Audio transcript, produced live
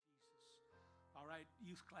right.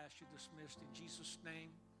 Youth class, you're dismissed in Jesus' name.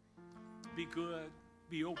 Be good.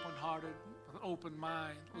 Be open-hearted, with an open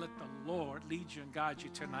mind. Let the Lord lead you and guide you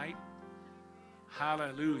tonight.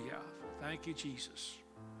 Hallelujah. Thank you, Jesus.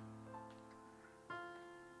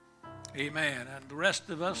 Amen. And the rest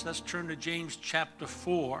of us, let's turn to James chapter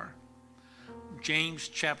 4. James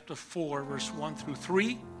chapter 4, verse 1 through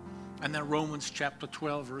 3. And then Romans chapter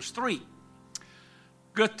 12, verse 3.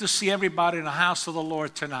 Good to see everybody in the house of the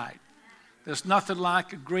Lord tonight. There's nothing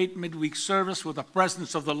like a great midweek service with the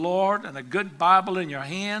presence of the Lord and a good Bible in your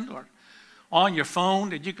hand or on your phone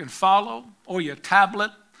that you can follow, or your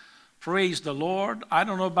tablet. Praise the Lord. I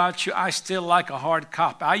don't know about you. I still like a hard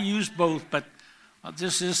copy. I use both, but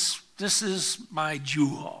this is my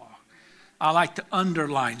jewel. I like to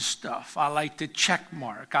underline stuff. I like to check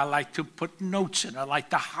mark. I like to put notes in. I like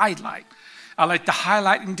to highlight. I like to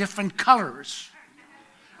highlight in different colors.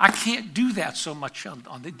 I can't do that so much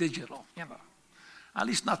on the digital, At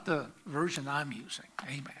least not the version I'm using.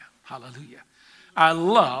 Amen. Hallelujah. I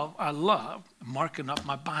love marking up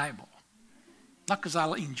my Bible. Not because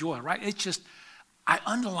I enjoy it, right? It's just, I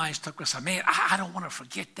underline stuff because, man, I don't want to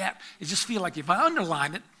forget that. It just feels like if I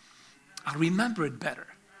underline it, I'll remember it better.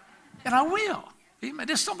 And I will. Amen.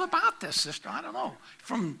 There's something about this, sister. I don't know.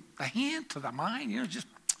 From the hand to the mind, just,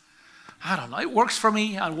 I don't know. It works for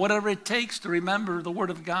me on whatever it takes to remember the Word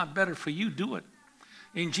of God better for you. Do it.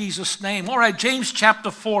 In Jesus' name. All right, James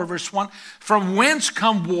chapter 4, verse 1. From whence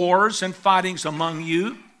come wars and fightings among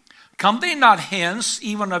you? Come they not hence,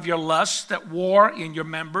 even of your lusts that war in your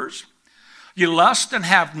members? You lust and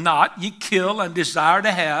have not, ye kill and desire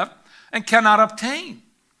to have, and cannot obtain.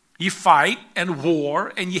 Ye fight and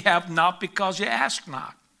war, and ye have not because ye ask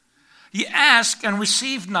not. Ye ask and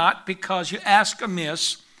receive not because ye ask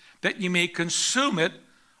amiss, that ye may consume it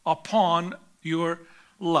upon your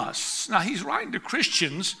lusts. Now, he's writing to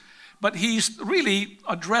Christians, but he's really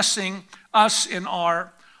addressing us in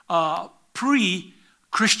our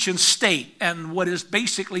pre-Christian state and what is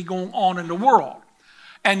basically going on in the world.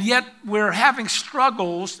 And yet we're having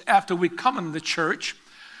struggles after we come into the church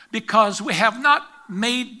because we have not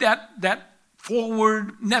made that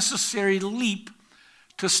forward necessary leap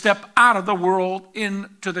to step out of the world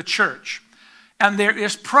into the church. And there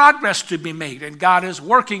is progress to be made, and God is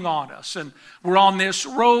working on us. And we're on this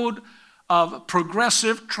road of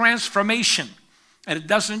progressive transformation. And it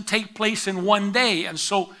doesn't take place in one day. And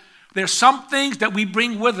so there's some things that we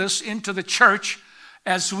bring with us into the church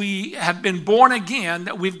as we have been born again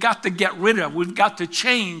that we've got to get rid of. We've got to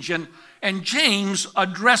change. And James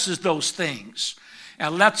addresses those things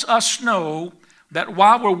and lets us know that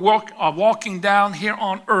while we're walking down here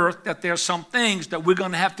on earth, that there's some things that we're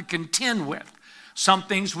going to have to contend with. Some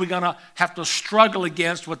things we're going to have to struggle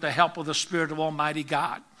against with the help of the Spirit of Almighty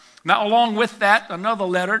God. Now, along with that, another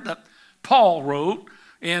letter that Paul wrote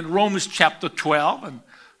in Romans chapter 12, and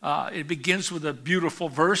it begins with a beautiful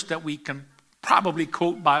verse that we can probably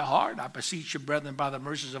quote by heart. I beseech you, brethren, by the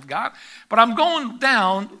mercies of God. But I'm going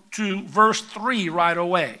down to verse 3 right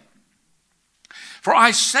away. For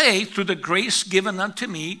I say, through the grace given unto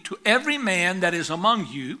me, to every man that is among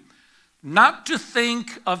you, not to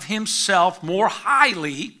think of himself more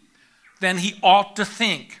highly than he ought to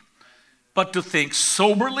think, but to think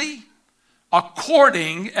soberly,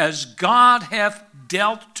 according as God hath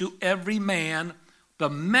dealt to every man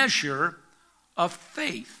the measure of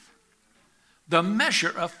faith. The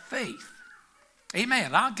measure of faith.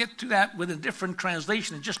 Amen. I'll get to that with a different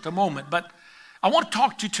translation in just a moment, but I want to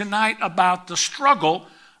talk to you tonight about the struggle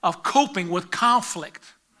of coping with conflict.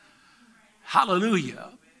 Hallelujah.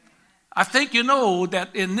 I think you know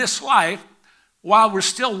that in this life, while we're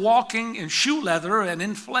still walking in shoe leather and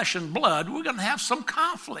in flesh and blood, we're going to have some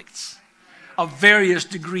conflicts of various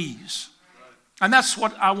degrees. And that's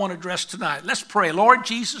what I want to address tonight. Let's pray. Lord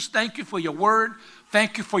Jesus, thank you for your word.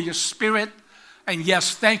 Thank you for your spirit. And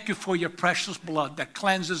yes, thank you for your precious blood that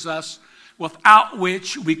cleanses us, without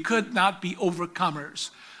which we could not be overcomers.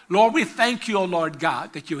 Lord, we thank you, O Lord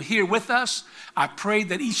God, that you're here with us. I pray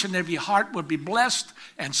that each and every heart would be blessed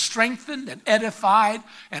and strengthened and edified,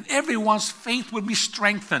 and everyone's faith would be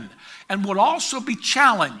strengthened and would also be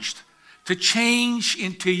challenged to change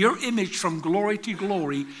into your image from glory to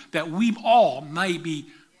glory, that we all may be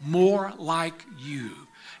more like you.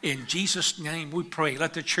 In Jesus' name we pray.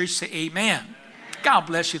 Let the church say amen. God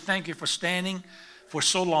bless you. Thank you for standing for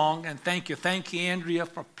so long, and thank you, Andrea,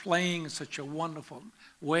 for playing in such a wonderful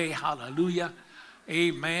way. Hallelujah.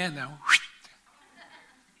 Amen. Now,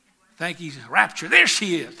 thank you, rapture. There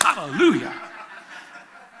she is. Hallelujah.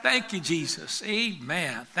 Thank you, Jesus.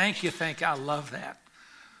 Amen. Thank you. I love that.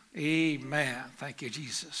 Amen. Thank you,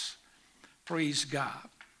 Jesus. Praise God.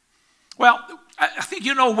 Well, I think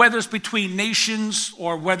you know whether it's between nations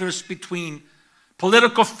or whether it's between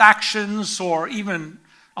political factions or even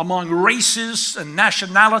among races and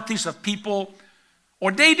nationalities of people, or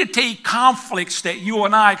day-to-day conflicts that you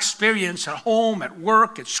and I experience at home, at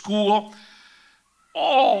work, at school,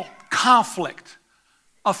 all conflict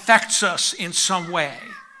affects us in some way.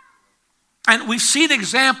 And we've seen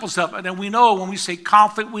examples of it, and we know when we say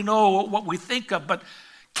conflict, we know what we think of, but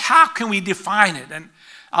how can we define it? And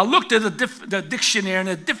I looked at the dictionary,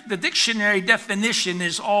 and the dictionary definition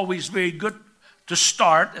is always very good to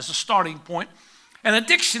start as a starting point. And the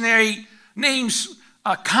dictionary names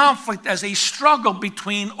conflict as a struggle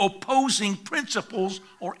between opposing principles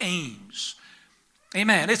or aims.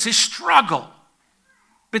 Amen. It's a struggle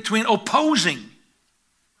between opposing,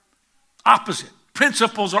 opposite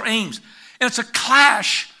principles or aims. And it's a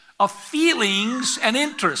clash of feelings and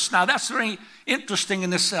interests. Now, that's very interesting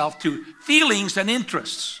in itself, too. Feelings and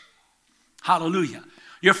interests. Hallelujah.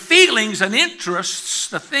 Your feelings and interests,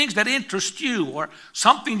 the things that interest you or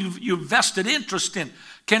something you've vested interest in,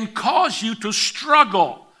 can cause you to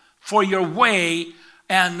struggle for your way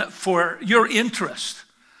and for your interest.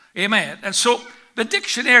 Amen. And so the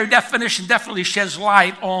dictionary definition definitely sheds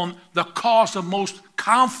light on the cause of most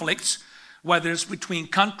conflicts, whether it's between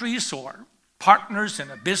countries or partners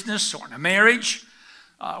in a business or in a marriage,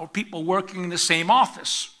 or people working in the same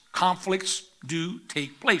office. Conflicts do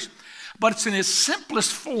take place. But it's in its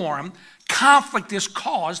simplest form, conflict is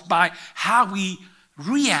caused by how we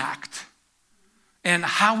react and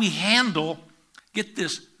how we handle, get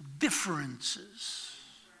this, differences.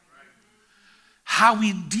 How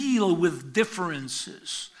we deal with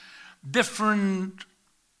differences, different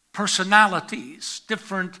personalities,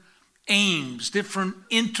 different aims, different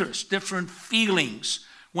interests, different feelings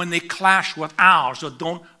when they clash with ours or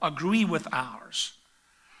don't agree with ours.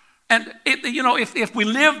 And if we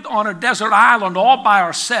lived on a desert island all by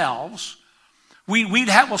ourselves, we'd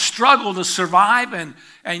have a struggle to survive, and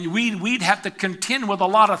we'd have to contend with a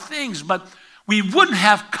lot of things, but we wouldn't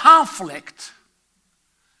have conflict.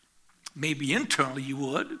 Maybe internally you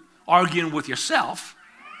would, arguing with yourself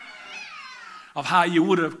of how you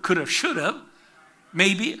would have, could have, should have.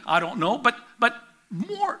 Maybe, I don't know, but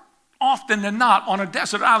more often than not, on a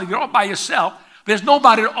desert island, you're all by yourself. There's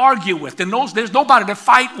nobody to argue with. There's nobody to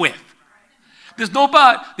fight with. There's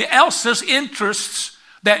nobody else's interests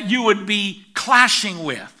that you would be clashing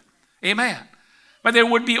with. Amen. But there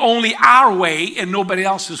would be only our way and nobody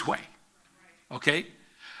else's way. Okay?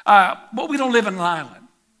 But we don't live in an island.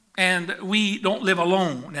 And we don't live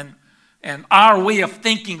alone. And our way of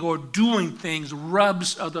thinking or doing things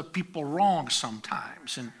rubs other people wrong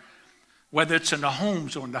sometimes. And whether it's in the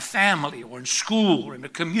homes or in the family or in school or in the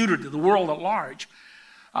community, the world at large,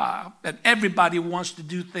 and everybody wants to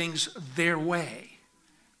do things their way.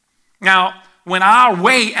 Now, when our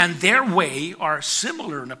way and their way are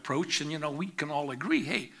similar in approach, and we can all agree,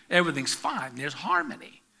 hey, everything's fine, there's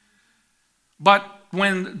harmony. But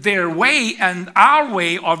when their way and our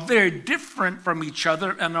way are very different from each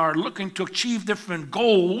other and are looking to achieve different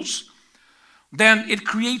goals, then it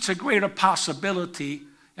creates a greater possibility,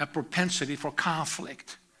 a propensity for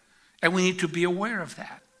conflict. And we need to be aware of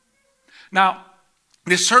that. Now,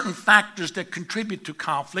 there's certain factors that contribute to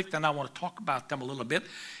conflict, and I want to talk about them a little bit.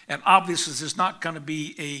 And obviously, this is not going to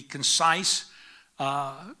be a concise,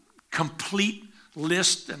 complete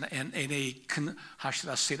list and how should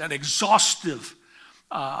I say that, exhaustive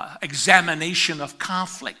examination of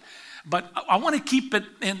conflict. But I want to keep it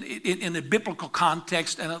in a biblical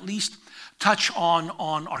context and at least touch on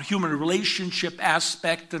our human relationship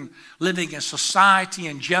aspect and living in society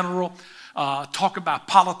in general. Talk about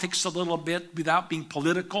politics a little bit without being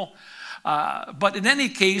political. But in any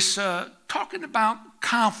case, talking about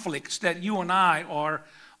conflicts that you and I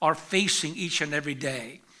are facing each and every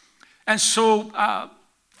day. And so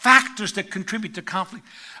factors that contribute to conflict,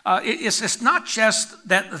 it's not just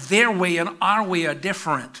that their way and our way are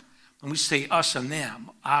different. When we say us and them,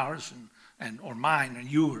 ours and or mine and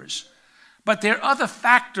yours. But there are other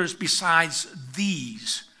factors besides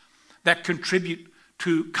these that contribute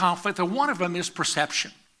to conflict, and one of them is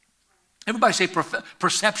perception. Everybody say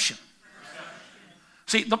perception.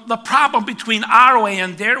 See, the problem between our way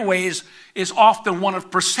and their ways is often one of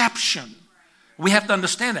perception. We have to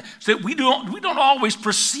understand that. So we don't always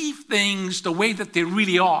perceive things the way that they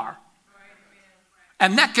really are.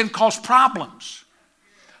 And that can cause problems.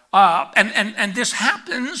 And this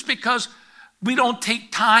happens because we don't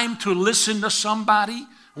take time to listen to somebody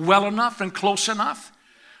well enough and close enough,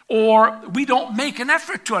 or we don't make an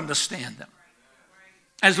effort to understand them.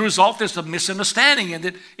 As a result, there's a misunderstanding,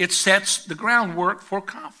 and it sets the groundwork for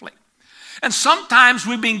conflict. And sometimes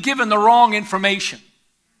we've been given the wrong information.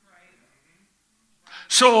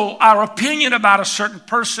 So our opinion about a certain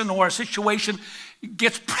person or a situation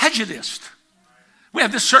gets prejudiced. We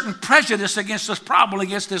have this certain prejudice against this problem,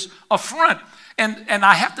 against this affront. And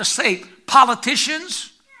I have to say,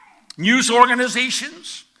 politicians, news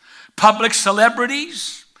organizations, public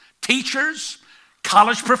celebrities, teachers,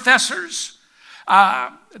 college professors,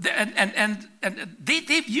 and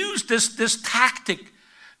they've used this tactic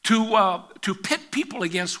to pit people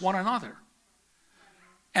against one another.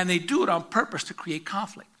 And they do it on purpose to create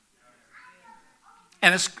conflict.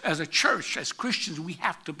 And as a church, as Christians, we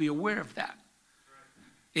have to be aware of that.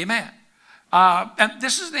 Amen. And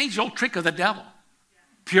this is an age-old trick of the devil,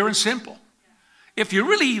 pure and simple. If you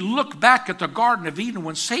really look back at the Garden of Eden,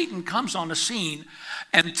 when Satan comes on the scene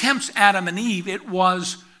and tempts Adam and Eve, it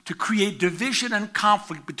was to create division and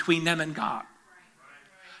conflict between them and God.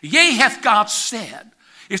 Yea, hath God said,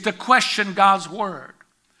 is to question God's word.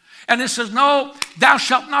 And it says, no, thou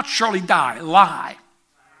shalt not surely die. Lie.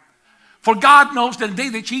 For God knows that the day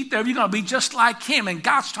that you eat thereof, you're going to be just like him. And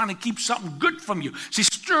God's trying to keep something good from you. See,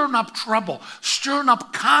 stirring up trouble, stirring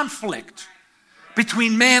up conflict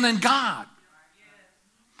between man and God.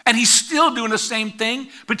 And he's still doing the same thing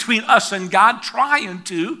between us and God, trying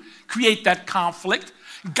to create that conflict.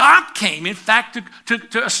 God came, in fact,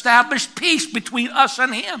 to establish peace between us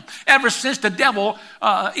and him ever since the devil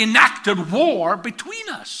enacted war between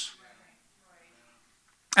us.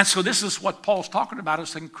 And so this is what Paul's talking about in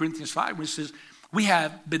 2 Corinthians 5, where he says, we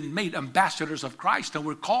have been made ambassadors of Christ, and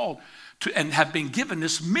we're called to and have been given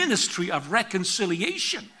this ministry of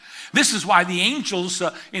reconciliation. This is why the angels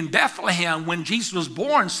in Bethlehem, when Jesus was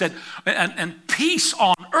born, said, and peace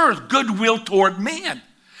on earth, goodwill toward men.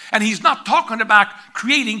 And he's not talking about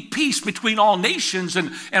creating peace between all nations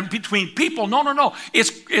and between people. No.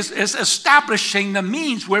 It's establishing the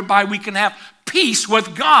means whereby we can have peace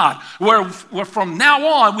with God, where from now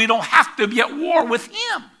on we don't have to be at war with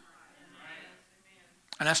him.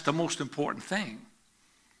 And that's the most important thing.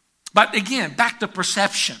 But again, back to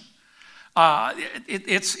perception.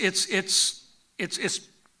 It's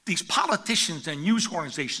these politicians and news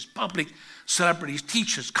organizations, public celebrities,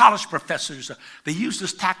 teachers, college professors, they use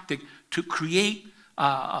this tactic to create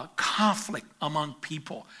a conflict among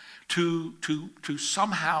people, to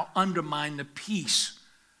somehow undermine the peace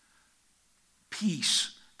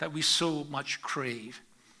that we so much crave.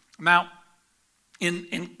 Now,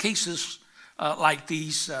 in cases like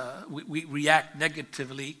these, we react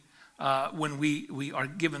negatively when we are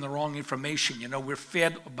given the wrong information. You know, we're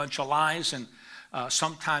fed a bunch of lies, and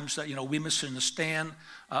sometimes we misunderstand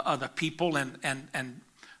other people, and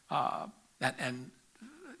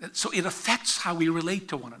so it affects how we relate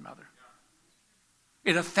to one another.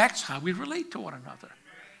 It affects how we relate to one another.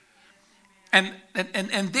 And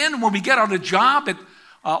then when we get on a job,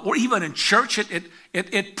 or even in church,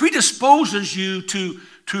 it predisposes you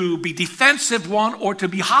to be defensive one or to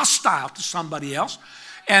be hostile to somebody else.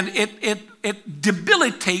 And it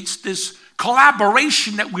debilitates this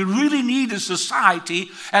collaboration that we really need in society,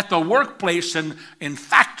 at the workplace and in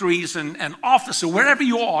factories and offices, wherever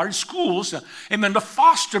you are, in schools, amen, to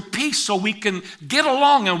foster peace so we can get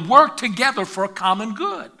along and work together for a common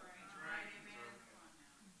good.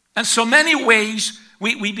 And so many ways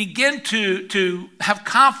we begin to have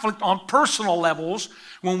conflict on personal levels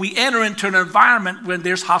when we enter into an environment when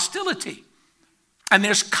there's hostility. And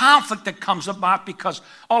there's conflict that comes about because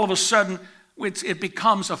all of a sudden it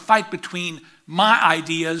becomes a fight between my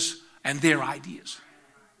ideas and their ideas.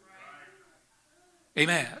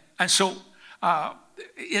 Amen. And so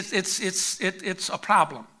it's a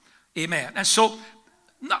problem. Amen. And so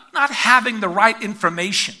not having the right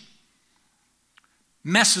information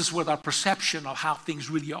messes with our perception of how things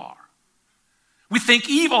really are. We think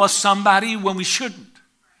evil of somebody when we shouldn't.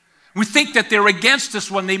 We think that they're against us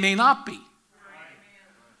when they may not be.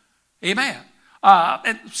 Amen.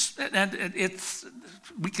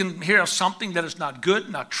 We can hear something that is not good,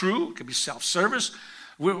 not true. It could be self-service.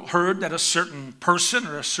 We've heard that a certain person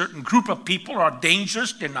or a certain group of people are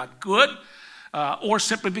dangerous, they're not good, or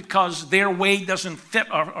simply because their way doesn't fit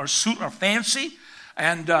or suit our fancy.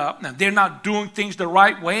 And they're not doing things the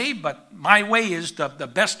right way, but my way is the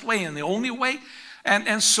best way and the only way.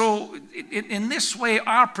 And so in this way,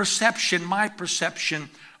 my perception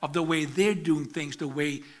of the way they're doing things, the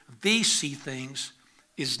way they see things,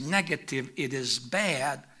 is negative, it is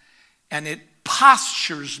bad, and it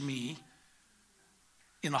postures me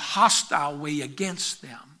in a hostile way against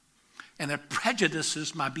them, and it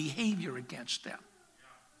prejudices my behavior against them.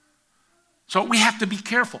 So we have to be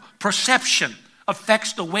careful. Perception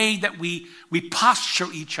affects the way that we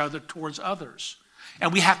posture each other towards others.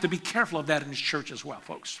 And we have to be careful of that in the church as well,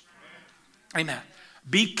 folks. Amen.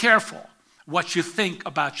 Be careful what you think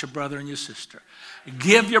about your brother and your sister.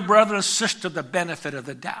 Give your brother and sister the benefit of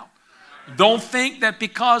the doubt. Don't think that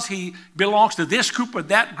because he belongs to this group or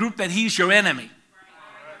that group that he's your enemy.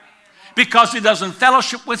 Because he doesn't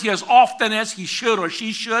fellowship with you as often as he should or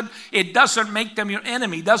she should, it doesn't make them your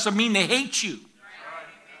enemy. It doesn't mean they hate you.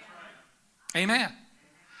 Amen.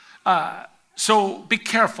 So be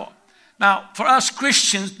careful. Now, for us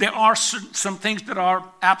Christians, there are some things that are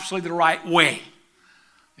absolutely the right way.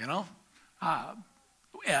 You know,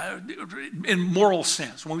 in moral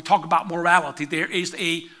sense. When we talk about morality, there is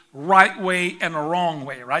a right way and a wrong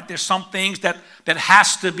way, right? There's some things that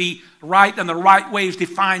has to be right, and the right way is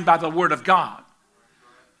defined by the Word of God.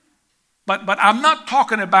 But I'm not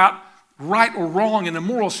talking about right or wrong in a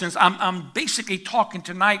moral sense. I'm basically talking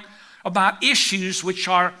tonight about issues which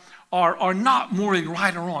are not morally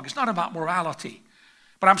right or wrong. It's not about morality.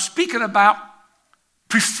 But I'm speaking about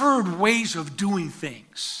preferred ways of doing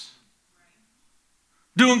things.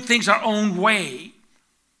 Doing things our own way.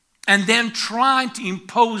 And then trying to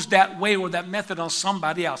impose that way or that method on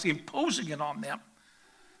somebody else. Imposing it on them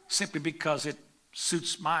simply because it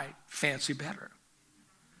suits my fancy better.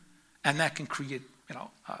 And that can create,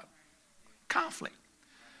 conflict.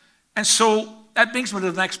 And so that brings me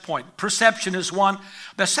to the next point. Perception is one.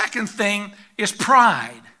 The second thing is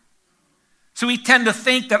pride. So we tend to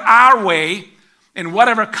think that our way, in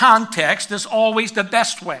whatever context, is always the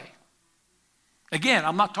best way. Again,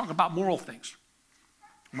 I'm not talking about moral things.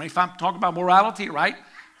 If I'm talking about morality, right?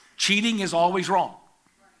 Cheating is always wrong.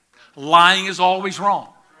 Lying is always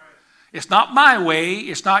wrong. It's not my way.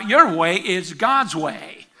 It's not your way. It's God's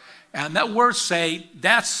way. And that word say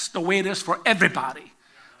that's the way it is for everybody.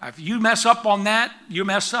 If you mess up on that, you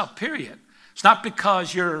mess up, period. It's not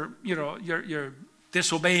because you're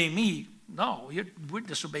disobeying me. No, we're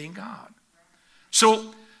disobeying God.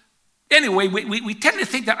 So anyway, we tend to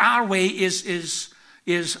think that our way is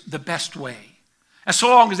the best way. And so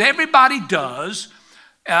long as everybody does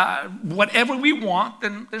whatever we want,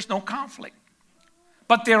 then there's no conflict.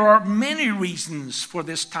 But there are many reasons for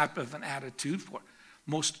this type of an attitude. For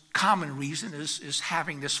most common reason is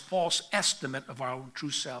having this false estimate of our own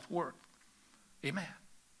true self-worth. Amen.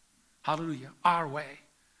 Hallelujah. Our way.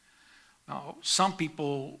 Now, some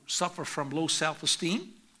people suffer from low self-esteem,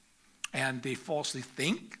 and they falsely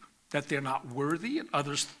think that they're not worthy, and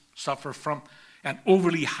others suffer from an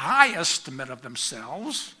overly high estimate of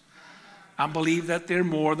themselves. I believe that they're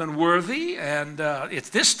more than worthy, and it's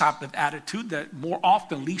this type of attitude that more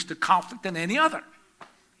often leads to conflict than any other.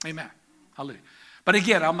 Amen. Hallelujah. But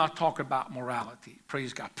again, I'm not talking about morality.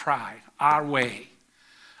 Praise God. Pride. Our way.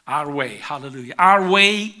 Our way. Hallelujah. Our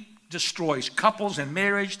way destroys couples and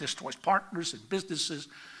marriage, destroys partners and businesses.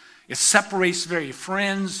 It separates very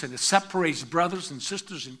friends, and it separates brothers and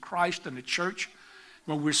sisters in Christ and the church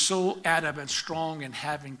when we're so adamant and strong in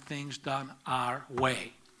having things done our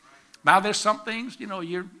way. Now, there's some things,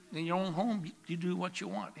 you're in your own home, you do what you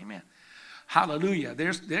want. Amen. Hallelujah.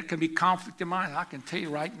 There can be conflict in mine. I can tell you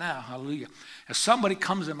right now, hallelujah. If somebody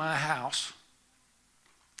comes in my house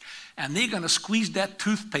and they're going to squeeze that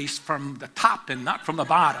toothpaste from the top and not from the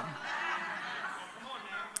bottom,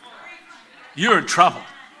 you're in trouble.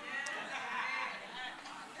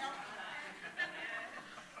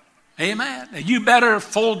 Amen. Now, you better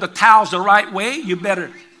fold the towels the right way. You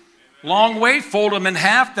better long way, fold them in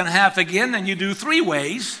half, then half again, and you do 3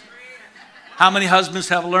 ways. How many husbands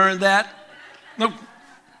have learned that? No.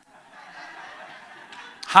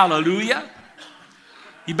 Hallelujah.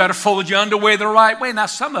 You better fold your underwear the right way. Now,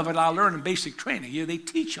 some of it I learned in basic training. They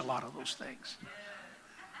teach a lot of those things.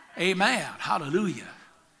 Amen. Hallelujah.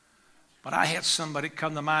 But I had somebody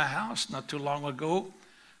come to my house not too long ago,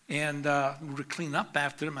 and we were cleaning up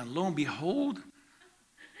after them, and lo and behold,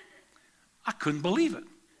 I couldn't believe it.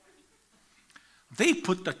 They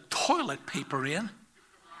put the toilet paper in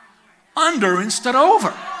under instead of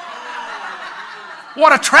over.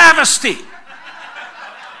 What a travesty.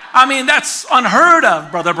 I mean, that's unheard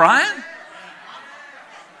of, Brother Brian.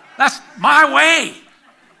 That's my way.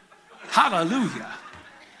 Hallelujah.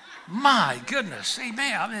 My goodness.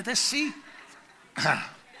 Amen. I mean, see?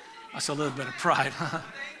 That's a little bit of pride.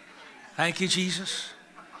 Thank you, Jesus.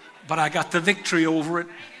 But I got the victory over it.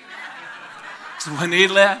 So when they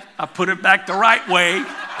left, I put it back the right way.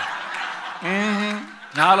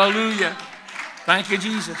 Hallelujah. Thank you,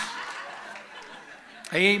 Jesus.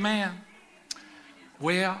 Amen.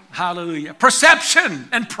 Well, hallelujah. Perception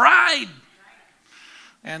and pride.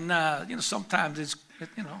 And, sometimes it's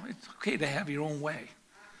okay to have your own way.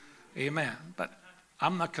 Amen. But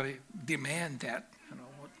I'm not going to demand that,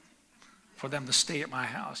 for them to stay at my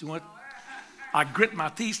house. You want? I grit my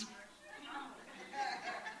teeth.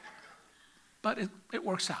 But it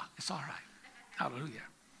works out. It's all right. Hallelujah.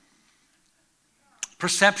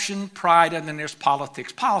 Perception, pride, and then there's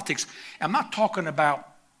politics. Politics, I'm not talking about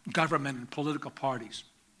government and political parties.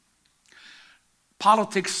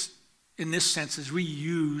 Politics, in this sense, is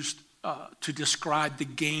reused to describe the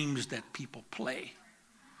games that people play,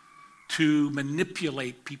 to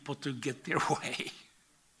manipulate people to get their way.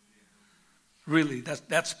 Really,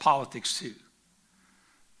 that's politics too.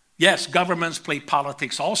 Yes, governments play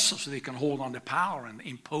politics also so they can hold on to power and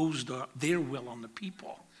impose their will on the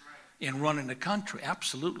people in running the country.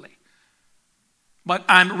 Absolutely. But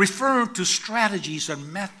I'm referring to strategies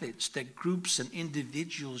and methods that groups and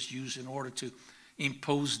individuals use in order to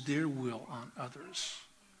impose their will on others.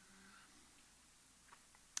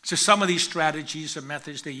 So some of these strategies and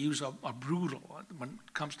methods they use are brutal when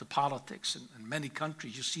it comes to politics. In many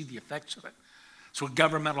countries, you see the effects of it. So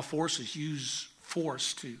governmental forces use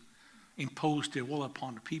force to impose their will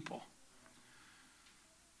upon the people.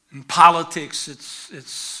 In politics,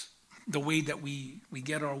 it's the way that we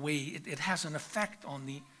get our way. It has an effect on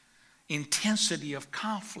the intensity of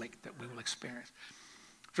conflict that we will experience.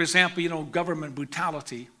 For example, government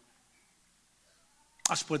brutality.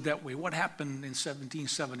 Let's put it that way. What happened in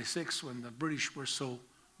 1776 when the British were so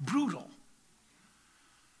brutal?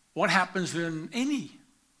 What happens in any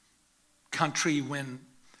country when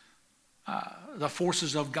the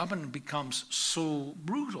forces of government becomes so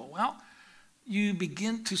brutal? Well, you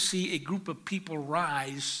begin to see a group of people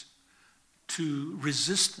rise to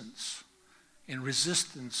resistance, and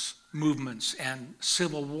resistance movements, and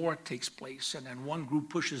civil war takes place, and then one group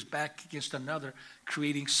pushes back against another,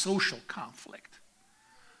 creating social conflict.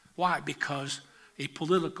 Why? Because a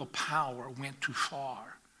political power went too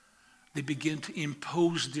far. They begin to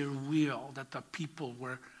impose their will that the people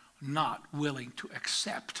were not willing to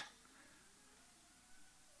accept.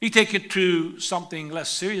 You take it to something less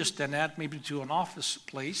serious than that, maybe to an office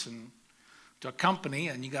place and to a company,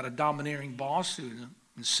 and you got a domineering boss who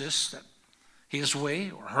insists that his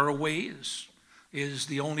way or her way is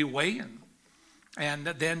the only way, and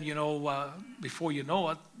then before you know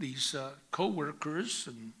it, these co-workers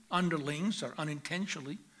and underlings are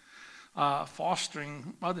unintentionally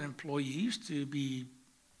fostering other employees to be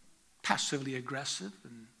passively aggressive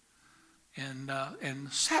and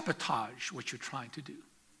sabotage what you're trying to do.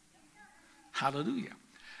 Hallelujah.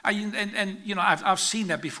 I've seen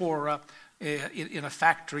that before in a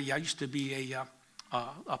factory. I used to be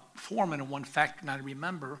a foreman in one factory, and I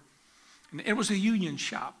remember, and it was a union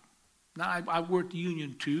shop. Now, I worked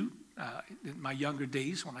union too in my younger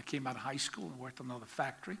days when I came out of high school and worked another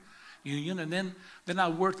factory union. And then I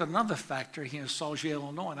worked another factory here in Sauget,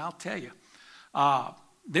 Illinois, and I'll tell you,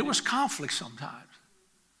 there was conflict sometimes.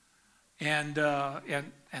 And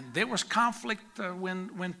there was conflict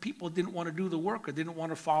when people didn't want to do the work or didn't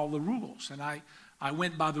want to follow the rules. And I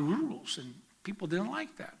went by the rules, and people didn't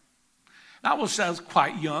like that. I was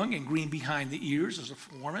quite young and green behind the ears as a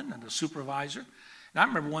foreman and a supervisor. And I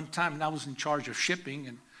remember one time, and I was in charge of shipping,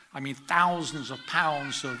 and thousands of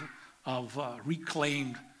pounds of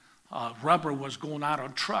reclaimed rubber was going out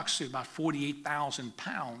on trucks, so about 48,000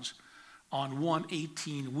 pounds on one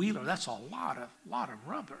 18-wheeler. That's a lot of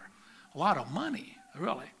rubber. A lot of money,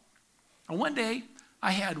 really. And one day,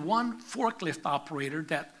 I had one forklift operator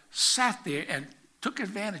that sat there and took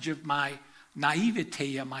advantage of my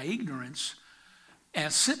naivete and my ignorance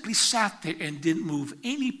and simply sat there and didn't move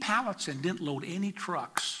any pallets and didn't load any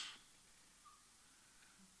trucks.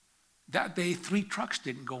 That day, 3 trucks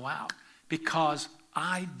didn't go out because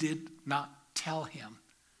I did not tell him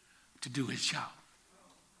to do his job.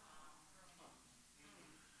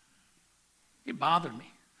 It bothered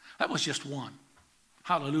me. That was just one.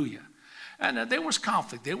 Hallelujah. And there was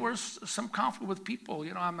conflict. There was some conflict with people.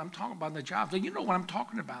 I'm talking about the jobs. You know what I'm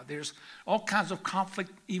talking about. There's all kinds of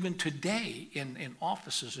conflict even today in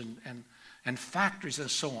offices and factories and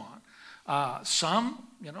so on. Some,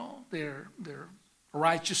 they're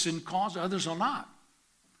righteous in cause. Others are not.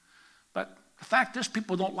 But the fact is,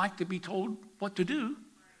 people don't like to be told what to do.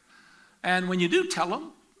 And when you do tell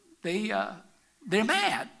them, they're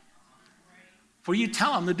mad. For you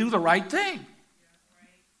tell them to do the right thing.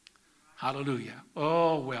 Hallelujah.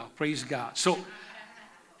 Oh, well, praise God. So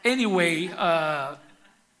anyway, I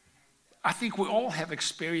think we all have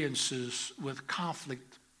experiences with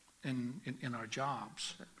conflict in our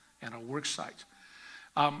jobs and our work sites.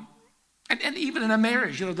 And even in a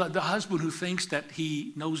marriage, the husband who thinks that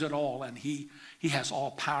he knows it all and he has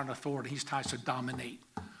all power and authority, he tries to dominate,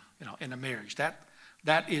 in a marriage.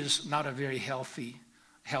 That is not a very healthy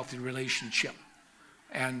relationship.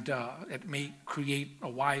 And it may create a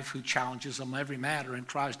wife who challenges him every matter and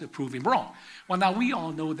tries to prove him wrong. Well, now we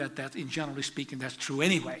all know that in generally speaking, that's true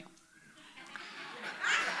anyway.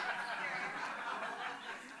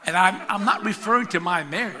 And I'm not referring to my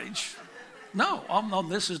marriage. No,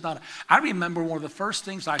 this is not. I remember one of the first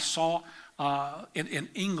things I saw in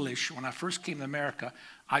English when I first came to America.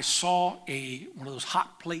 I saw one of those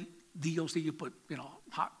hot plate deals that you put,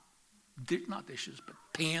 hot, not dishes, but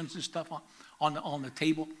pans and stuff on the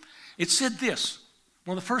table. It said this,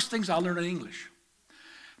 one of the first things I learned in English.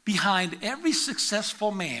 Behind every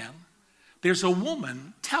successful man, there's a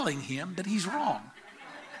woman telling him that he's wrong.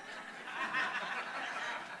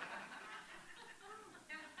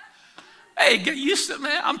 Hey, get used to it,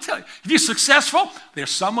 man. I'm telling you, if you're successful, there's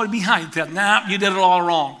someone behind you telling, nah, you did it all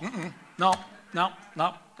wrong. No,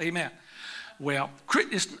 amen. Well,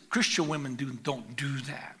 Christian women don't do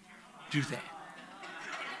that.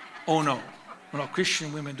 Oh, no. No,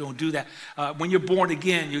 Christian women don't do that. When you're born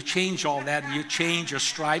again, you change all that, and you change your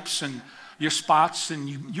stripes and your spots, and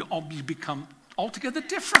you become altogether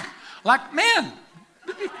different. Like, man,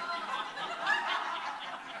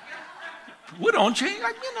 we don't change.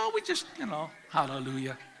 Like, we just,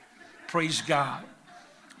 hallelujah. Praise God.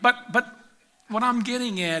 But what I'm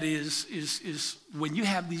getting at is when you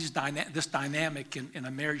have this dynamic in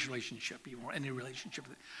a marriage relationship, or any relationship,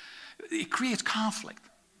 it creates conflict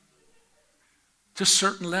to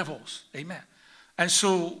certain levels. Amen. And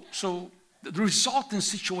so the resultant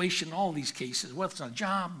situation in all these cases, whether it's on a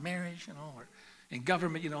job, marriage, or in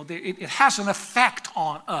government, it has an effect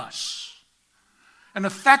on us. An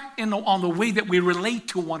effect on the way that we relate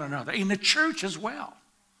to one another, in the church as well.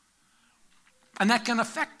 And that can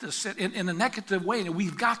affect us in a negative way, and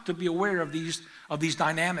we've got to be aware of these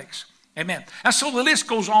dynamics. Amen. And so the list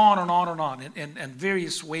goes on and on and on. In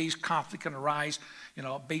various ways, conflict can arise,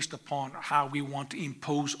 based upon how we want to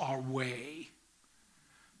impose our way.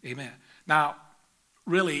 Amen. Now,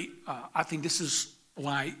 really, I think this is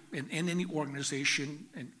why in any organization,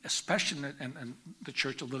 and especially in the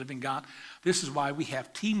Church of the Living God, this is why we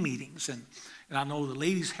have team meetings. And I know the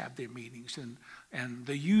ladies have their meetings, and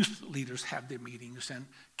the youth leaders have their meetings, and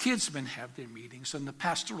kidsmen have their meetings, and the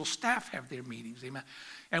pastoral staff have their meetings. Amen.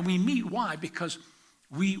 And we meet. Why? Because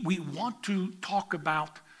we want to talk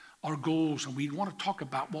about our goals, and we want to talk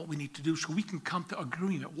about what we need to do so we can come to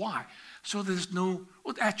agreement. Why? So there's no,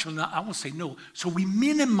 well, actually, I won't say no. So we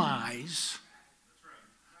minimize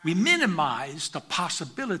the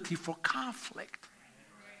possibility for conflict.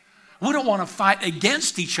 We don't want to fight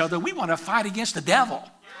against each other. We want to fight against the devil.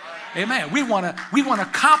 Amen. We want to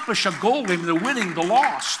accomplish a goal in the winning the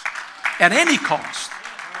lost at any cost.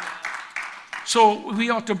 So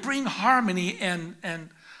we ought to bring harmony and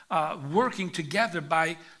working together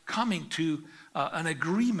by coming to an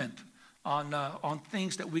agreement on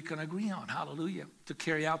things that we can agree on. Hallelujah. To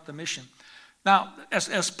carry out the mission. Now,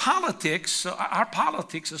 as politics, our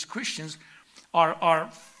politics as Christians are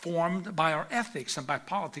formed by our ethics. And by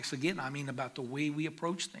politics, again, I mean about the way we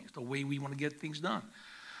approach things, the way we want to get things done.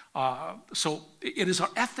 So it is our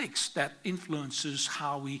ethics that influences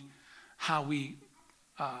how we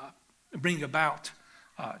bring about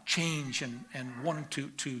change and wanting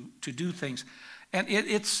to do things. And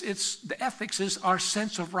it's the ethics is our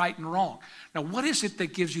sense of right and wrong. Now, what is it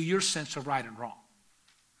that gives you your sense of right and wrong?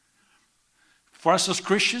 For us as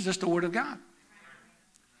Christians, it's the Word of God.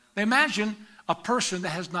 Now imagine a person that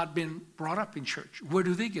has not been brought up in church. Where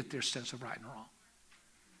do they get their sense of right and wrong?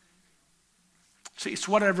 See, it's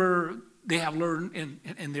whatever they have learned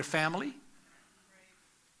in their family,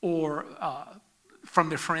 or from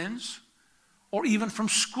their friends, or even from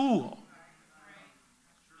school.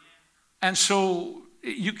 And so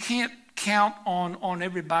you can't count on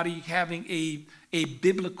everybody having a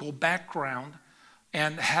biblical background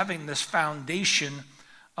and having this foundation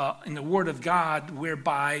in the Word of God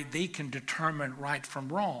whereby they can determine right from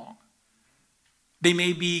wrong. They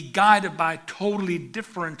may be guided by a totally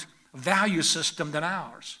different value system than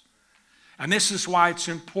ours. And this is why it's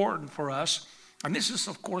important for us, and this is,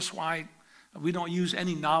 of course, why we don't use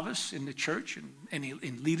any novice in the church and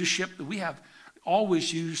in leadership. We have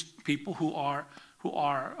always used people who are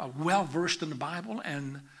well-versed in the Bible,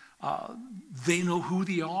 and they know who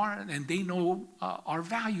they are, and they know our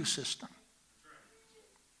value system.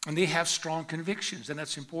 And they have strong convictions, and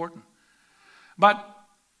that's important. But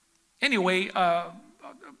anyway,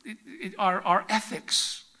 our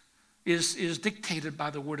ethics is dictated by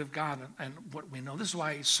the Word of God and what we know. This is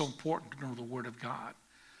why it's so important to know the Word of God.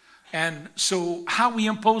 And so how we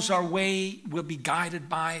impose our way will be guided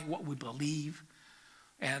by what we believe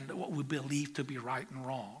and what we believe to be right and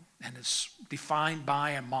wrong. And it's defined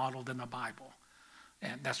by and modeled in the Bible.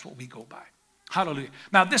 And that's what we go by. Hallelujah.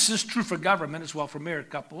 Now, this is true for government as well, for married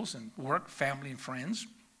couples and work, family, and friends.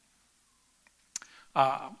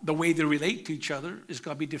 The way they relate to each other is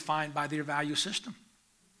going to be defined by their value system.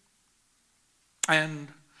 And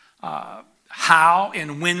how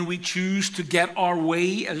and when we choose to get our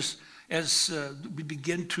way as we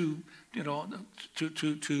begin to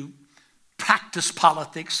practice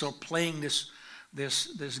politics or playing this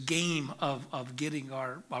game of getting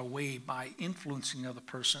our way by influencing another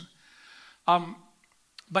person.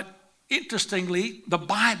 But interestingly, the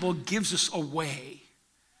Bible gives us a way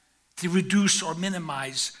to reduce or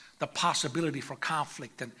minimize the possibility for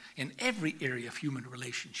conflict in every area of human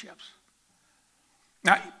relationships.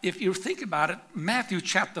 Now, if you think about it, Matthew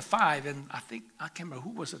chapter 5, and I can't remember who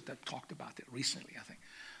was it that talked about it recently, I think.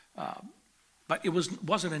 But it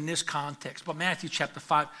wasn't in this context. But Matthew chapter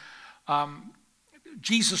 5,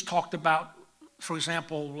 Jesus talked about, for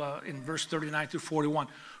example, in verse 39 through 41,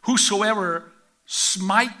 whosoever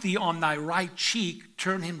smite thee on thy right cheek,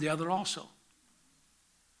 turn him the other also.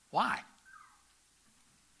 Why?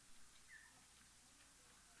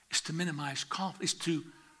 It's to minimize conflict. It's to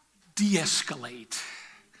de-escalate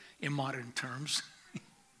in modern terms.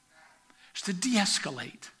 It's to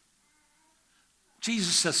de-escalate.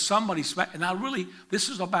 Jesus says somebody, and now really, this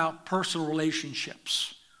is about personal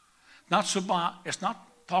relationships. It's not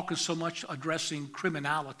talking so much addressing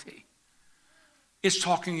criminality. It's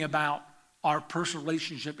talking about our personal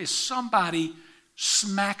relationship. If somebody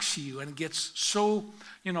smacks you and gets so,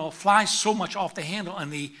 flies so much off the handle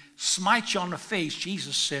and they smite you on the face,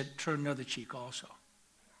 Jesus said, turn the other cheek also.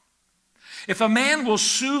 If a man will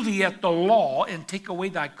sue thee at the law and take away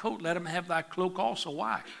thy coat, let him have thy cloak also.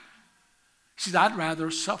 Why? He says, I'd rather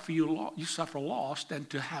you suffer loss than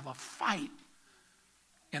to have a fight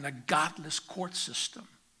in a godless court system.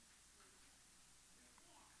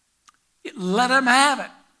 Let him have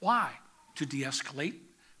it. Why? To de-escalate,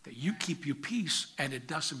 that you keep your peace and it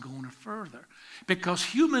doesn't go any further. Because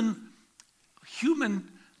humans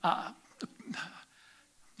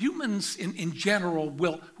in general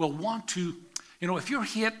will want to, if you're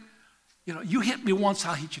hit, you hit me once,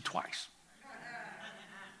 I'll hit you twice.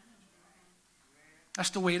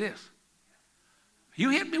 That's the way it is.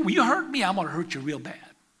 You hit me, you hurt me, I'm going to hurt you real bad.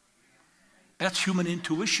 That's human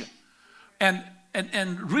intuition. And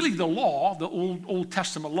really the law, the Old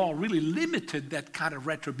Testament law, really limited that kind of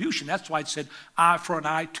retribution. That's why it said eye for an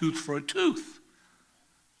eye, tooth for a tooth.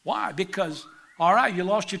 Why? Because, all right, you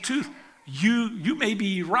lost your tooth. You may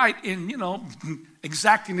be right in,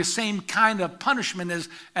 exacting the same kind of punishment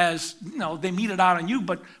as they mete it out on you,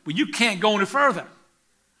 but you can't go any further.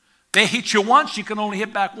 They hit you once, you can only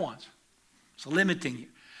hit back once. It's limiting you.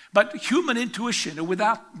 But human intuition,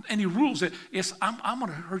 without any rules, is I'm going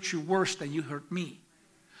to hurt you worse than you hurt me.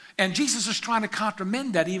 And Jesus is trying to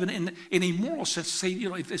countermand that even in a moral sense. Say,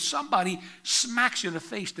 if somebody smacks you in the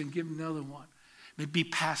face, then give them another one. Be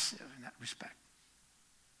passive in that respect.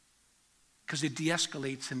 Because it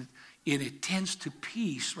de-escalates and it tends to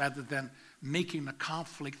peace rather than making the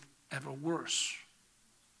conflict ever worse.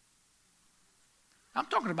 I'm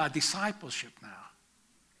talking about discipleship now.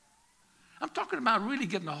 I'm talking about really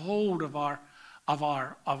getting a hold of our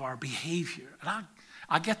behavior. And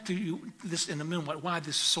I'll get to this in a minute, why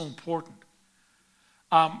this is so important.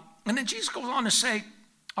 And then Jesus goes on to say,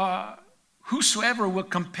 whosoever will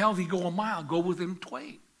compel thee go a mile, go with him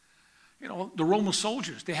twain. The Roman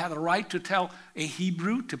soldiers, they had a right to tell a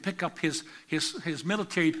Hebrew to pick up his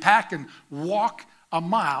military pack and walk a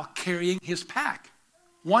mile carrying his pack.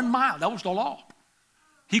 1 mile, that was the law.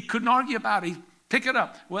 He couldn't argue about it. He'd pick it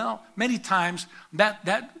up. Well, many times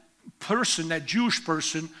that person, that Jewish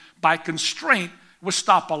person, by constraint, would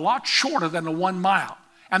stop a lot shorter than the 1 mile.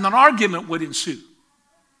 And an argument would ensue.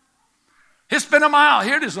 It's been a mile.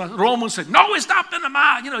 Here it is. The Romans said, no, it's not been a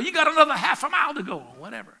mile. You got another half a mile to go, or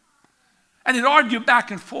whatever. And he'd argue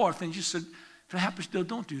back and forth. And Jesus said, if it happens,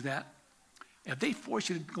 don't do that. If they force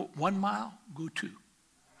you to go 1 mile, go 2.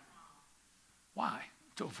 Why?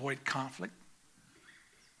 To avoid conflict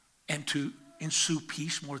and to ensue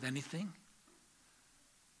peace more than anything.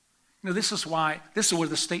 This is where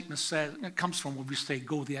the statement says, it comes from when we say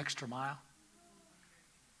go the extra mile.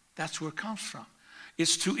 That's where it comes from.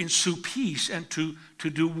 It's to ensue peace and to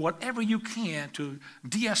do whatever you can to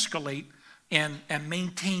de-escalate and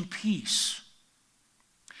maintain peace.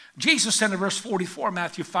 Jesus said in verse 44,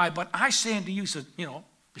 Matthew 5, but I say unto you, said,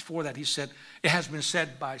 before that he said, it has been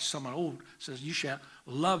said by someone old, says, you shall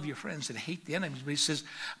love your friends and hate the enemies. But he says,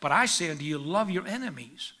 but I say unto you, love your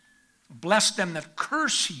enemies. Bless them that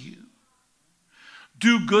curse you.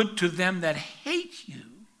 Do good to them that hate you.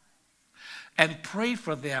 and pray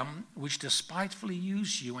for them which despitefully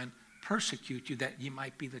use you and persecute you, that ye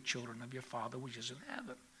might be the children of your Father which is in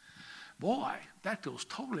heaven. Boy, that goes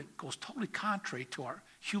totally contrary to our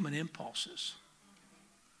human impulses.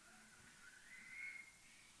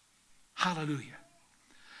 Hallelujah.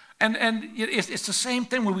 And it's the same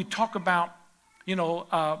thing when we talk about,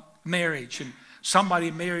 marriage and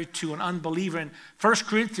somebody married to an unbeliever. In 1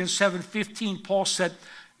 Corinthians 7:15, Paul said,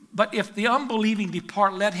 but if the unbelieving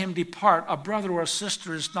depart, let him depart. A brother or a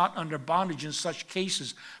sister is not under bondage in such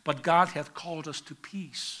cases, but God hath called us to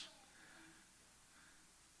peace.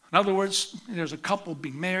 In other words, there's a couple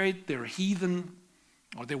being married, they're heathen,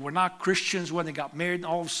 or they were not Christians when they got married, and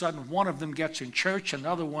all of a sudden one of them gets in church and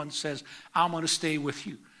the other one says, I'm going to stay with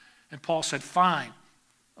you. And Paul said, fine,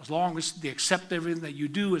 as long as they accept everything that you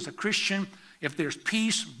do as a Christian, if there's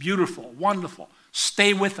peace, beautiful, wonderful,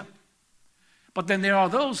 stay with them. But then there are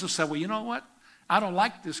those who say, well, you know what? I don't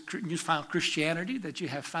like this newfound Christianity that you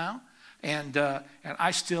have found, and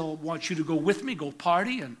I still want you to go with me, go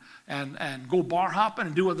party and go bar hopping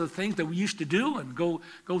and do other things that we used to do, and go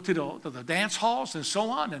to the dance halls and so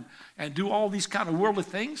on, and do all these kind of worldly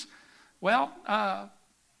things. Well,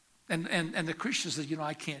 and the Christian says,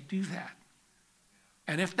 I can't do that.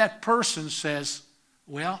 And if that person says,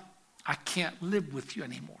 well, I can't live with you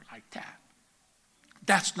anymore like that,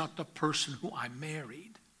 that's not the person who I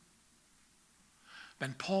married.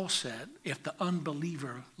 Then Paul said, if the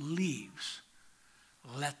unbeliever leaves,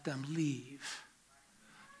 let them leave.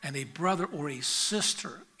 And a brother or a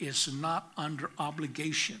sister is not under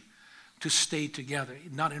obligation to stay together,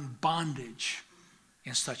 not in bondage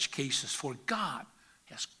in such cases, for God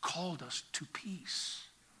has called us to peace,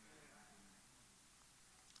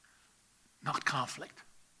 not conflict.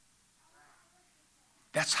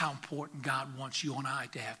 That's how important God wants you and I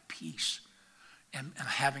to have peace and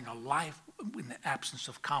having a life in the absence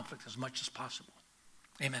of conflict as much as possible.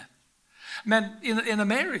 Amen. Man, in a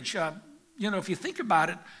marriage, if you think about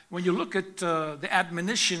it, when you look at the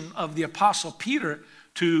admonition of the Apostle Peter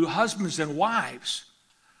to husbands and wives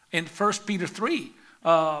in 1 Peter 3,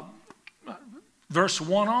 verse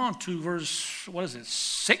 1 on to verse,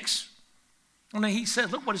 6? And then he says,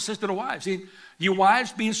 look what it says to the wives. You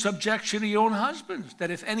wives, be in subjection to your own husbands, that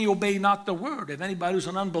if any obey not the word, if anybody who's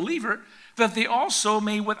an unbeliever, that they also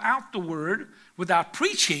may without the word, without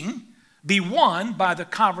preaching, be won by the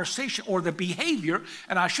conversation or the behavior,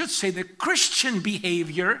 and I should say the Christian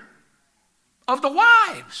behavior of the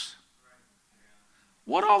wives.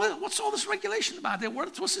 What's all this regulation about?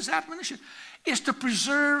 What's this admonition? It's to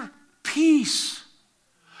preserve peace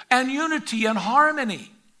and unity and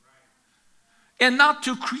harmony, and not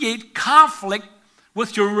to create conflict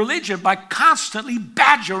with your religion by constantly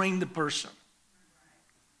badgering the person,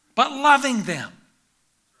 but loving them.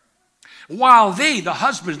 While they, the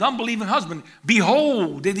husband, the unbelieving husband,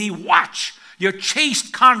 behold, did he watch your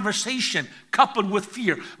chaste conversation coupled with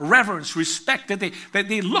fear, reverence, respect, that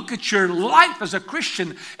they look at your life as a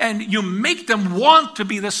Christian and you make them want to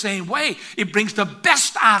be the same way. It brings the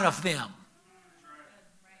best out of them.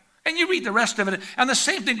 And you read the rest of it, and the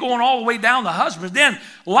same thing going all the way down the husbands. Then,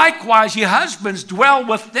 likewise, ye husbands, dwell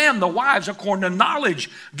with them, the wives, according to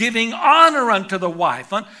knowledge, giving honor unto the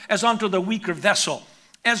wife, as unto the weaker vessel,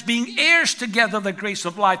 as being heirs together of the grace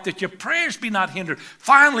of life, that your prayers be not hindered.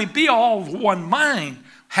 Finally, be all of one mind,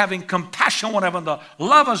 having compassion one another,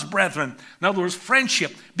 love as brethren. In other words,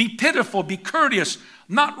 friendship. Be pitiful, be courteous,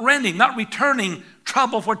 not rending, not returning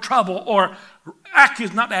trouble for trouble, or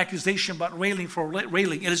not accusation, but railing for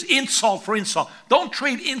railing. It is insult for insult. Don't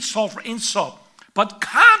trade insult for insult, but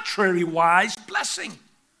contrariwise blessing.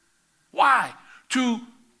 Why? To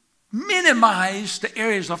minimize the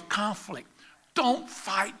areas of conflict. Don't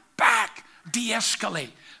fight back.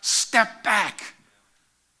 De-escalate. Step back.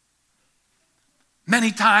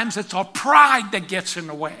 Many times it's our pride that gets in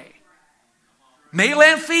the way. Male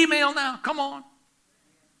and female now, come on.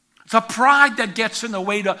 It's a pride that gets in the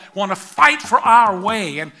way to want to fight for our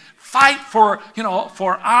way and fight for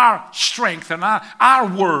our strength and our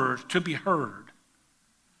word to be heard.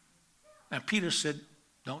 And Peter said,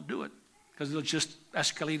 don't do it, because it'll just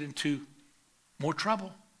escalate into more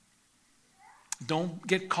trouble. Don't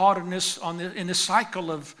get caught in this cycle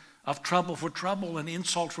of trouble for trouble and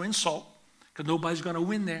insult for insult, because nobody's going to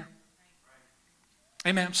win there.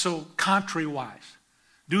 Amen. So contrary-wise,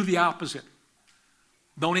 do the opposite.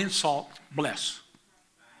 Don't insult, bless.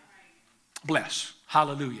 Bless.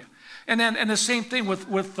 Hallelujah. And the same thing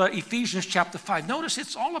with Ephesians chapter 5. Notice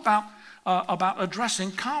it's all about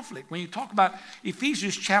addressing conflict. When you talk about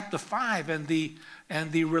Ephesians chapter 5 and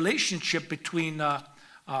the relationship between a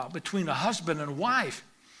husband and wife,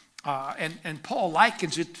 and Paul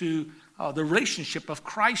likens it to the relationship of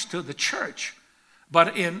Christ to the church.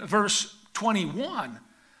 But in verse 21,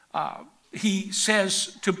 he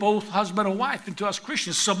says to both husband and wife and to us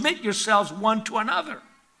Christians, submit yourselves one to another.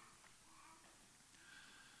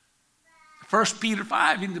 1 Peter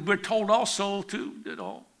 5, we're told also to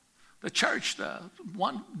the church, the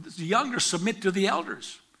younger, submit to the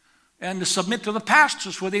elders and to submit to the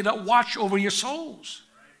pastors where they don't watch over your souls.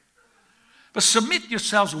 But submit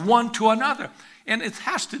yourselves one to another. And it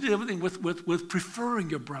has to do everything with preferring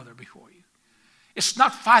your brother before you. It's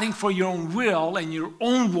not fighting for your own will and your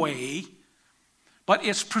own way, but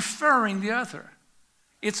it's preferring the other.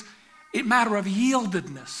 It's a matter of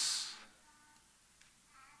yieldedness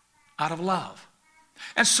out of love.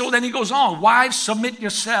 And so then he goes on, wives, submit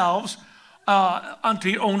yourselves unto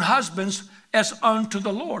your own husbands as unto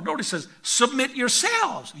the Lord. Notice it says, submit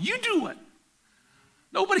yourselves. You do it.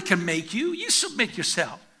 Nobody can make you. You submit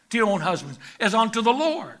yourself to your own husbands as unto the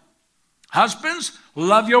Lord. Husbands,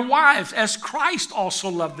 love your wives as Christ also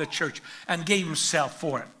loved the church and gave himself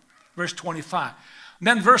for it. Verse 25. And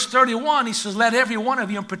then verse 31, he says, let every one of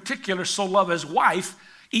you in particular so love his wife,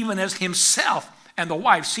 even as himself. And the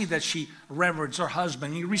wife, see that she reverence her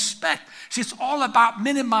husband in respect. See, it's all about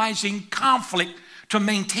minimizing conflict to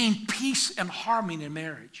maintain peace and harmony in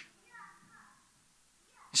marriage.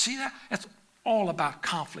 You see that? It's all about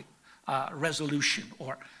conflict resolution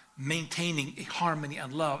or maintaining a harmony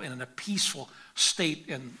and love and in a peaceful state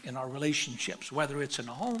in our relationships, whether it's in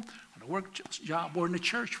a home, on a work job, or in the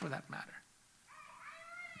church for that matter.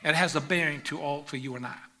 It has a bearing to you and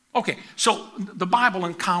I. Okay, so the Bible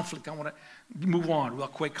and conflict, I want to move on real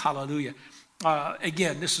quick, hallelujah.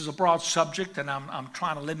 Again, this is a broad subject, and I'm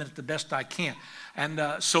trying to limit it the best I can.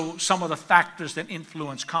 And so some of the factors that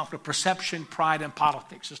influence conflict, perception, pride, and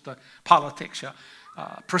politics. It's the politics.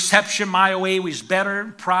 Perception, my way is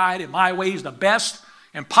better. Pride, and my way is the best.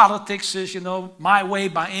 And politics is, my way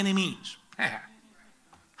by any means.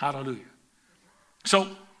 Hallelujah. So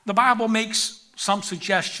the Bible makes some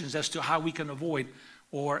suggestions as to how we can avoid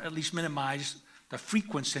or at least minimize the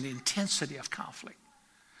frequency and intensity of conflict.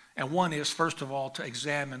 And one is, first of all, to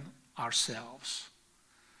examine ourselves.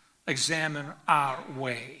 Examine our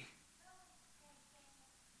way.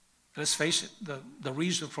 Let's face it, the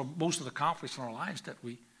reason for most of the conflicts in our lives that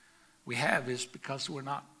we have is because we're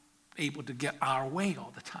not able to get our way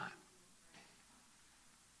all the time.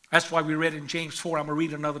 That's why we read in James 4, I'm going to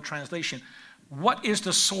read another translation. What is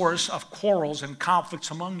the source of quarrels and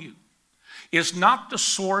conflicts among you? Is not the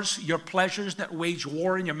source your pleasures that wage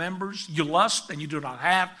war in your members? You lust and you do not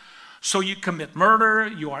have, so you commit murder.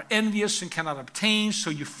 You are envious and cannot obtain, so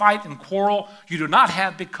you fight and quarrel. You do not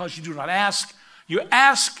have because you do not ask. You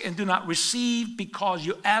ask and do not receive because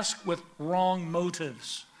you ask with wrong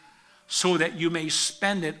motives, so that you may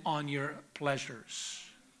spend it on your pleasures.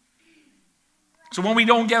 So when we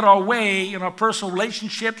don't get our way in our personal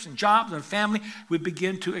relationships and jobs and family, we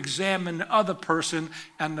begin to examine the other person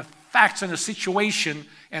and the facts in the situation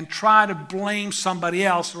and try to blame somebody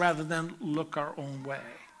else rather than look our own way.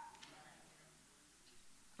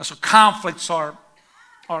 And so conflicts are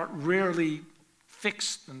rarely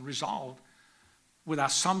fixed and resolved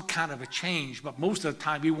without some kind of a change, but most of the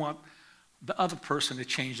time we want the other person to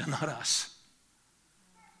change and not us.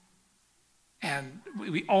 And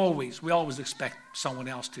we always expect someone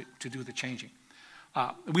else to do the changing.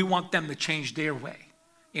 We want them to change their way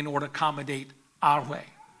in order to accommodate our way.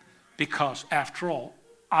 Because after all,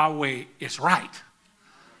 our way is right.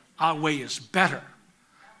 Our way is better.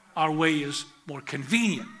 Our way is more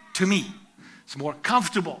convenient to me. It's more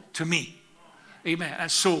comfortable to me. Amen. And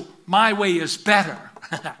so my way is better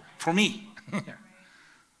for me.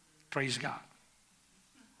 Praise God.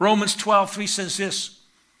 Romans 12:3 says this,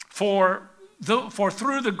 For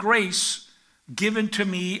through the grace given to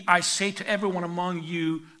me, I say to everyone among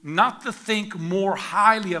you, not to think more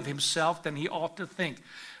highly of himself than he ought to think,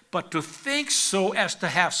 but to think so as to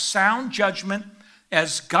have sound judgment,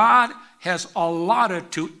 as God has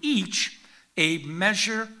allotted to each a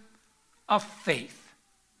measure of faith.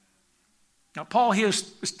 Now, Paul here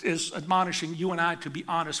is admonishing you and I to be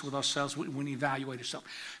honest with ourselves when we evaluate ourselves.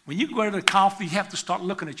 When you go to the conflict, you have to start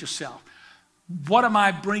looking at yourself. What am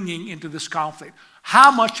I bringing into this conflict?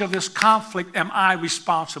 How much of this conflict am I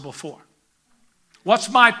responsible for? What's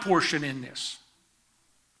my portion in this?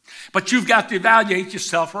 But you've got to evaluate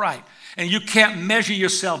yourself right. And you can't measure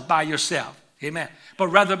yourself by yourself. Amen. But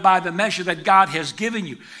rather by the measure that God has given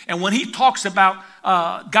you. And when he talks about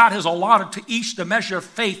God has allotted to each the measure of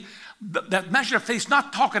faith, that measure of faith is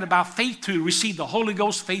not talking about faith to receive the Holy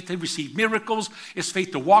Ghost, faith to receive miracles, it's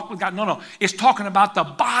faith to walk with God. No. It's talking about the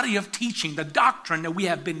body of teaching, the doctrine that we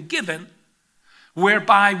have been given,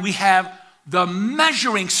 whereby we have the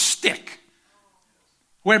measuring stick,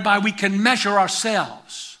 whereby we can measure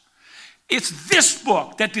ourselves. It's this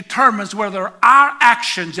book that determines whether our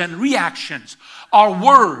actions and reactions, our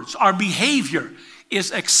words, our behavior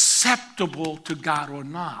is acceptable to God or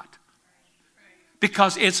not.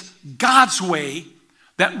 Because it's God's way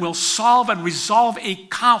that will solve and resolve a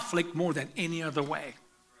conflict more than any other way.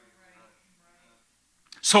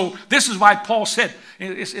 So this is why Paul said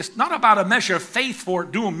it's not about a measure of faith for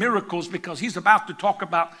doing miracles, because he's about to talk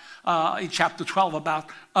about in chapter 12 about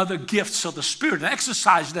other gifts of the Spirit and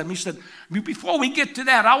exercise them. He said, before we get to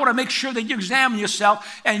that, I want to make sure that you examine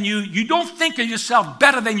yourself and you don't think of yourself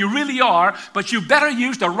better than you really are, but you better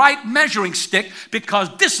use the right measuring stick,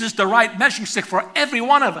 because this is the right measuring stick for every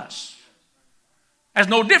one of us. There's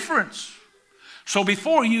no difference. So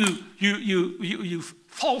before you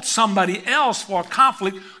fault somebody else for a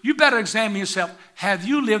conflict, you better examine yourself. Have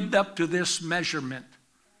you lived up to this measurement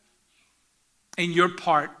in your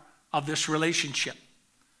part of this relationship?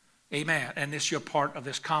 Amen. And this your part of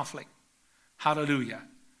this conflict. Hallelujah.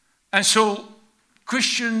 And so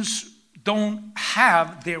Christians don't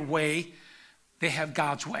have their way. They have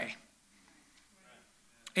God's way.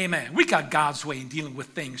 Amen. We got God's way in dealing with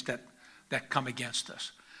things that come against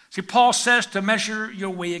us. See, Paul says to measure your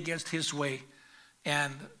way against his way.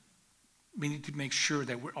 And we need to make sure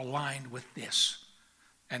that we're aligned with this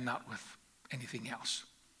and not with anything else.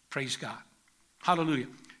 Praise God. Hallelujah.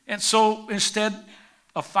 And so instead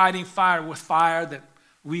of fighting fire with fire that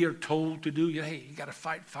we are told to do, hey, you got to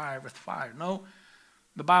fight fire with fire. No,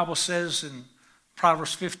 the Bible says in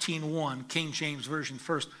Proverbs 15:1, King James Version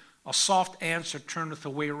first, a soft answer turneth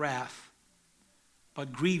away wrath,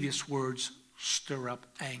 but grievous words stir up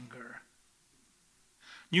anger.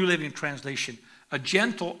 New Living Translation, a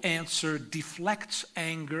gentle answer deflects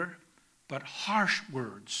anger, but harsh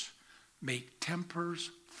words make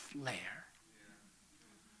tempers flare.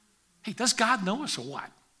 Hey, does God know us or what?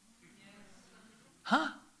 Huh?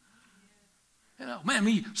 You know,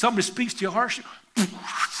 man, somebody speaks to you harsh,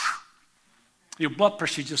 your blood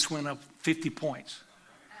pressure just went up 50 points.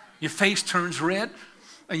 Your face turns red,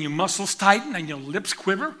 and your muscles tighten, and your lips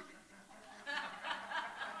quiver.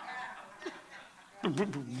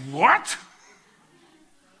 What?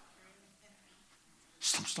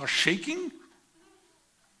 Some start shaking.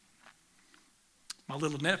 My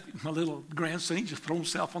little grandson, he just threw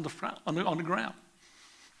himself on the ground.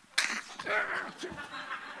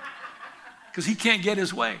 Because he can't get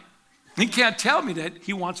his way. He can't tell me that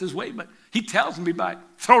he wants his way, but he tells me by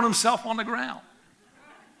throwing himself on the ground.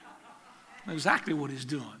 Exactly what he's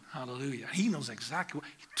doing. Hallelujah. He knows exactly what.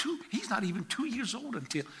 He's not even 2 years old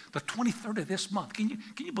until the 23rd of this month. Can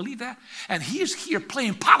you believe that? And he is here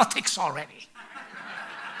playing politics already.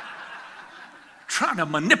 Trying to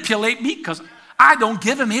manipulate me because I don't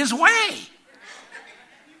give him his way.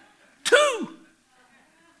 2.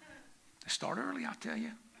 They start early, I'll tell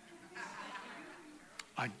you.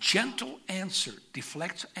 A gentle answer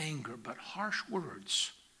deflects anger, but harsh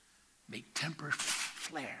words make tempers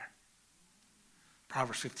flare.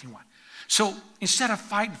 Proverbs 15:1. So instead of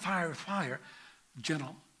fighting fire with fire,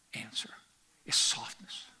 gentle answer is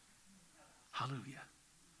softness. Hallelujah.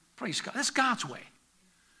 Praise God. That's God's way.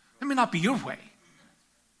 It may not be your way,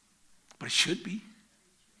 but it should be.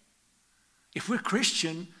 If we're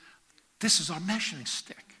Christian, this is our measuring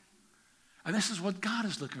stick. And this is what God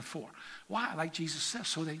is looking for. Why? Like Jesus says,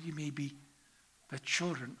 so that you may be the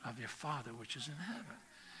children of your Father which is in heaven.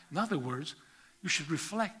 In other words, you should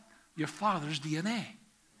reflect your Father's DNA.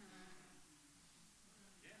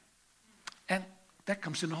 And that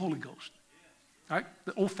comes in the Holy Ghost. Right?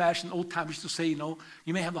 The old-fashioned, old-time used to say, you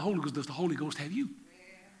may have the Holy Ghost. Does the Holy Ghost have you?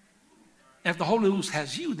 If the Holy Ghost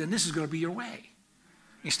has you, then this is going to be your way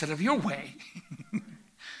instead of your way.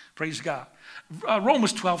 Praise God.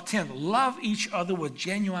 Romans 12:10, love each other with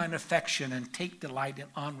genuine affection and take delight in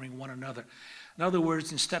honoring one another. In other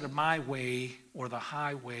words, instead of my way or the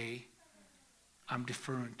highway, I'm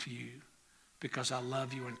deferring to you because I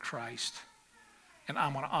love you in Christ and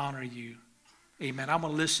I'm going to honor you. Amen. I'm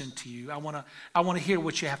going to listen to you. I want to hear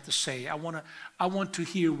what you have to say. I want to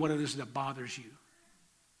hear what it is that bothers you.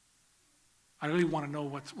 I really want to know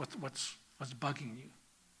what's bugging you.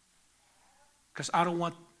 Because I don't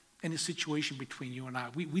want any situation between you and I.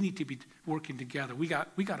 We need to be working together. We got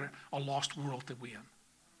a lost world that we're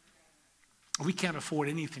in. We can't afford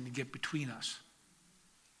anything to get between us.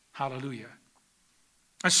 Hallelujah.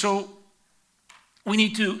 And so we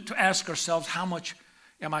need to ask ourselves, how much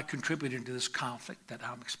am I contributing to this conflict that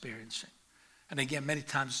I'm experiencing? And again, many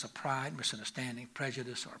times it's a pride, misunderstanding,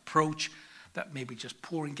 prejudice, or approach that may be just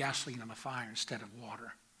pouring gasoline on the fire instead of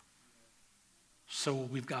water. So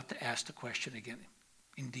we've got to ask the question again,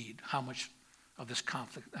 indeed, how much of this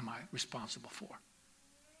conflict am I responsible for?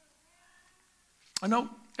 I know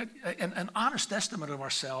an honest estimate of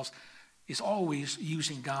ourselves is always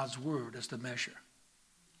using God's word as the measure.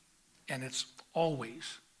 And it's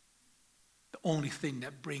always the only thing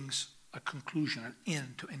that brings a conclusion, an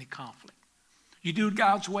end to any conflict. You do it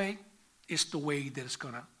God's way, it's the way that it's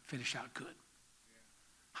going to finish out good.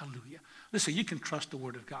 Hallelujah. Listen, you can trust the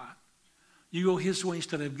word of God. You go his way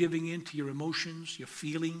instead of giving in to your emotions, your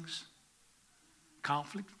feelings,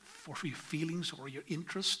 conflict for your feelings or your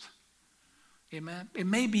interest. Amen. It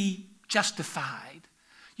may be justified.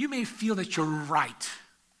 You may feel that you're right.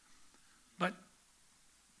 But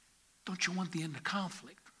don't you want the end of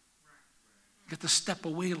conflict? You have to step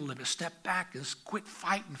away a little bit, step back and quit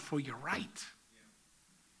fighting for your right.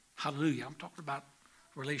 Hallelujah. I'm talking about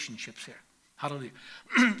relationships here. Hallelujah.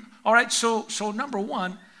 All right, so number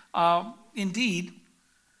one, indeed,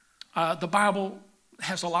 the Bible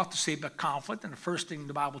has a lot to say about conflict, and the first thing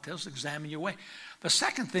the Bible tells us, examine your way. The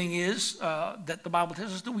second thing is that the Bible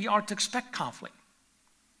tells us that we are to expect conflict.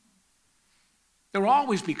 There will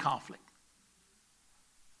always be conflict.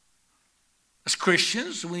 As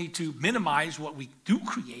Christians, we need to minimize what we do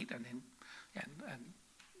create, and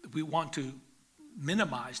we want to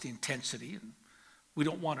minimize the intensity, and we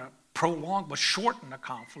don't want to prolong but shorten the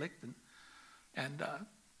conflict, and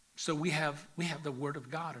so we have the Word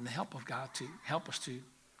of God and the help of God to help us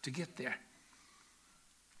to get there.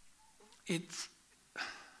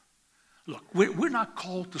 Look, we're not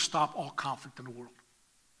called to stop all conflict in the world.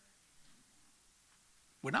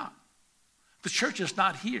 We're not. The church is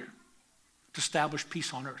not here to establish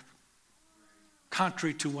peace on earth,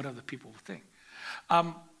 contrary to what other people think.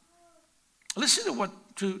 Listen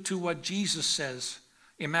to what Jesus says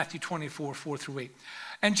in Matthew 24, 4-8.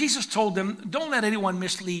 And Jesus told them, don't let anyone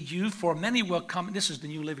mislead you, for many will come. This is the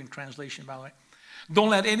New Living Translation, by the way. Don't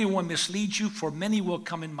let anyone mislead you, for many will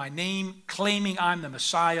come in my name, claiming I'm the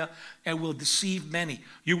Messiah, and will deceive many.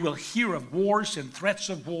 You will hear of wars and threats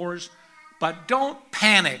of wars, but don't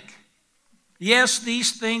panic. Yes,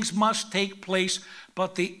 these things must take place,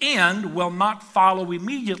 but the end will not follow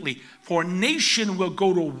immediately. For nation will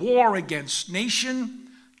go to war against nation,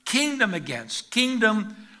 kingdom against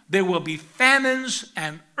kingdom. There will be famines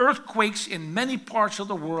and earthquakes in many parts of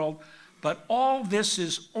the world, but all this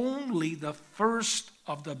is only the first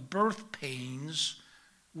of the birth pains,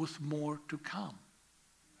 with more to come.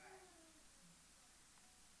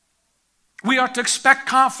 We are to expect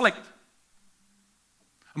conflict.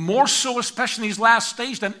 More so, especially in these last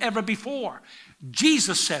days, than ever before.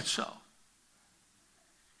 Jesus said so.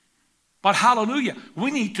 But hallelujah,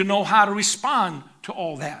 we need to know how to respond to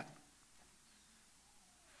all that.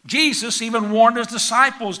 Jesus even warned his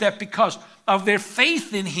disciples that because of their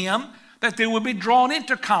faith in him, that they would be drawn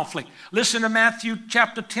into conflict. Listen to Matthew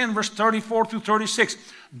chapter 10, verse 34-36.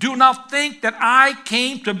 Do not think that I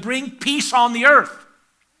came to bring peace on the earth.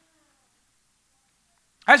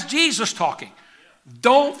 That's Jesus talking.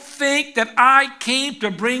 Don't think that I came to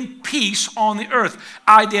bring peace on the earth.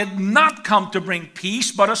 I did not come to bring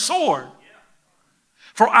peace, but a sword.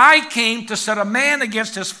 For I came to set a man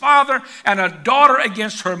against his father, and a daughter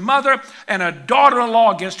against her mother, and a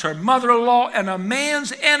daughter-in-law against her mother-in-law, and a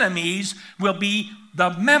man's enemies will be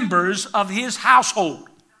the members of his household.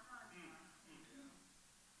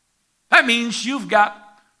 That means you've got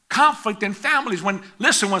conflict in families. When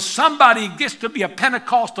somebody gets to be a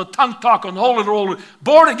Pentecostal, tongue-talking, holy,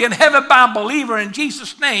 born-again, heaven-bound believer in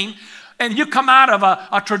Jesus' name, and you come out of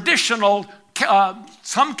a traditional,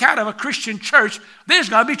 some kind of a Christian church, there's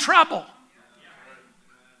going to be trouble.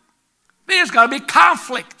 There's going to be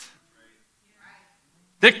conflict.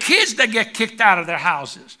 There are kids that get kicked out of their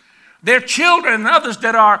houses. There are children and others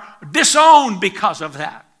that are disowned because of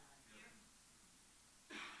that.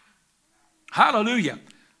 Hallelujah.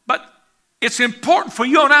 But it's important for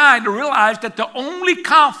you and I to realize that the only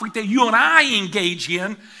conflict that you and I engage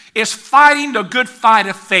in is fighting the good fight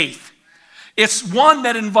of faith. It's one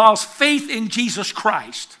that involves faith in Jesus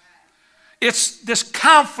Christ. It's this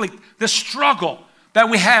conflict, this struggle that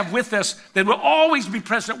we have with us, that will always be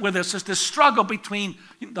present with us, is this struggle between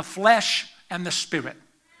the flesh and the spirit.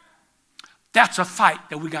 That's a fight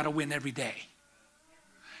that we got to win every day.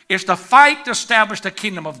 It's the fight to establish the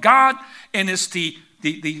kingdom of God, and it's the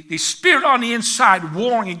spirit on the inside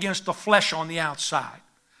warring against the flesh on the outside.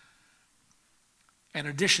 In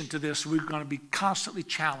addition to this, we're going to be constantly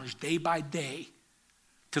challenged day by day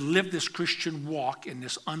to live this Christian walk in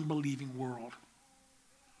this unbelieving world.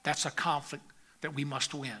 That's a conflict that we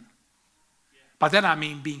must win. By that I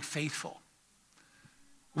mean being faithful.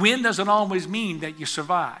 Win doesn't always mean that you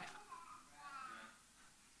survive.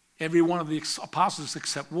 Every one of the apostles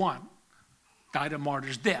except one died a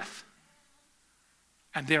martyr's death.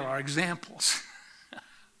 And there are examples.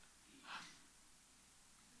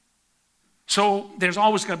 So there's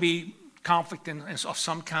always going to be conflict of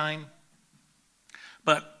some kind.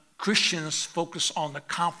 But Christians focus on the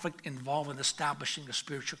conflict involved in establishing a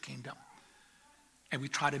spiritual kingdom. And we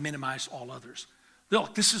try to minimize all others.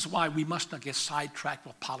 Look, this is why we must not get sidetracked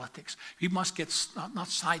with politics. We must get not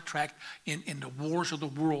sidetracked in the wars of the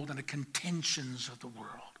world and the contentions of the world.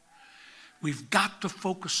 We've got to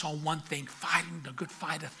focus on one thing, fighting the good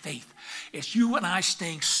fight of faith. It's you and I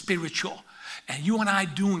staying spiritual, and you and I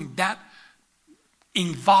doing that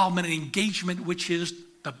involvement and engagement, which is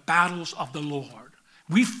the battles of the Lord.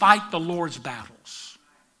 We fight the Lord's battles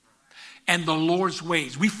and the Lord's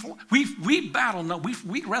ways. We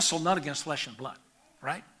wrestle not against flesh and blood,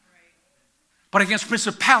 right? But against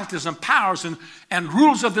principalities and powers and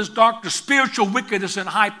rulers of this darkness, spiritual wickedness in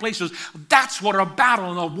high places. That's what our battle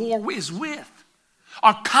and our war is with.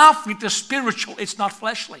 Our conflict is spiritual. It's not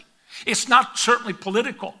fleshly. It's not certainly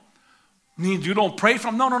political. Means you don't pray for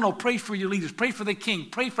them. No. Pray for your leaders. Pray for the king.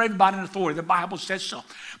 Pray for everybody in authority. The Bible says so.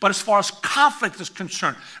 But as far as conflict is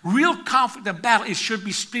concerned, real conflict and battle, it should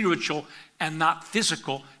be spiritual and not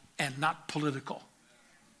physical and not political.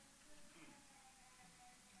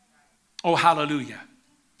 Oh, hallelujah.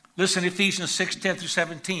 Listen, Ephesians 6:10 through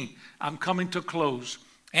 17. I'm coming to a close.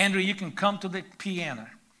 Andrew, you can come to the piano.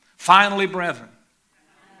 Finally, brethren.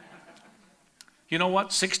 You know what?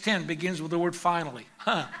 6:10 begins with the word finally.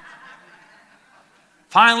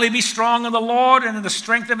 Finally, be strong in the Lord and in the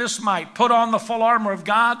strength of his might. Put on the full armor of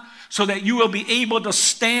God so that you will be able to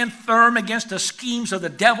stand firm against the schemes of the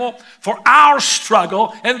devil. For our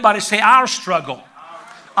struggle, everybody say our struggle.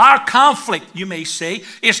 Our conflict, you may say,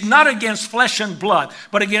 is not against flesh and blood,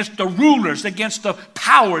 but against the rulers, against the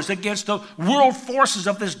powers, against the world forces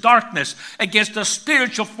of this darkness, against the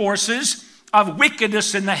spiritual forces of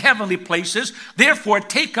wickedness in the heavenly places. Therefore,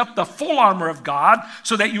 take up the full armor of God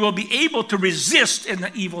so that you will be able to resist in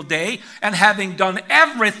the evil day, and having done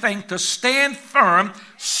everything to stand firm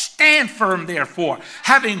therefore,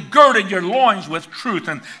 having girded your loins with truth,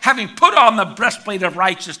 and having put on the breastplate of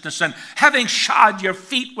righteousness, and having shod your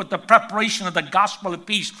feet with the preparation of the gospel of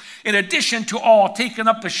peace. In addition to all, taking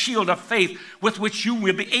up the shield of faith, with which you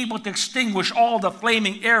will be able to extinguish all the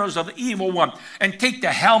flaming arrows of the evil one, and take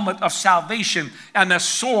the helmet of salvation and the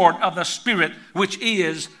sword of the Spirit, which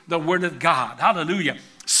is the word of God. Hallelujah.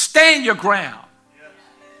 Stand your ground.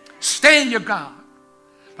 Stand your ground.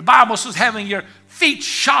 The Bible says having your feet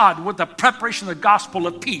shod with the preparation of the gospel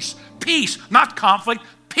of peace. Peace, not conflict,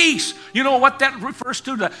 peace. You know what that refers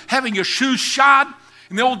to having your shoes shod?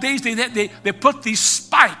 In the old days, they put these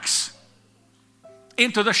spikes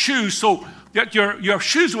into the shoes so that your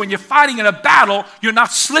shoes, when you're fighting in a battle, you're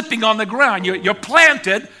not slipping on the ground. You're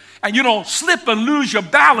planted, and you don't slip and lose your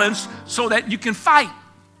balance so that you can fight.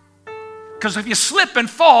 Because if you slip and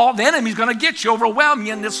fall, the enemy's going to get you, overwhelm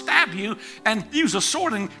you, and they'll stab you and use a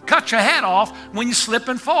sword and cut your head off when you slip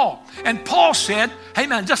and fall. And Paul said, hey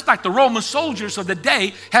man, just like the Roman soldiers of the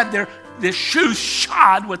day had their shoes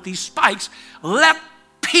shod with these spikes, let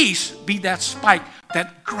peace be that spike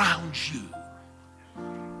that grounds you.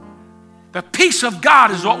 The peace of God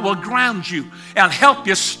is what will ground you and help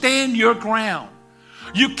you stand your ground.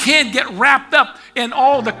 You can't get wrapped up in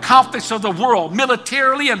all the conflicts of the world,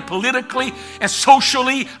 militarily and politically and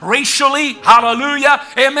socially, racially. Hallelujah.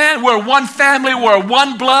 Amen. We're one family. We're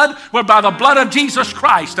one blood. We're by the blood of Jesus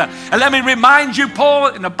Christ. And let me remind you, Paul,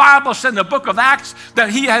 in the Bible said in the book of Acts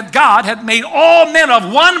that God had made all men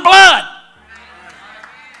of one blood.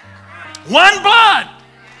 One blood.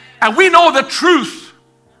 And we know the truth.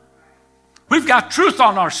 We've got truth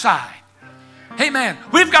on our side. Amen.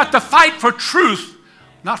 We've got to fight for truth,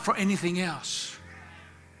 not for anything else.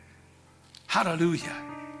 Hallelujah.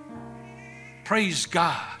 Praise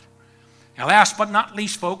God. And last but not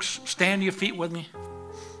least, folks, stand to your feet with me.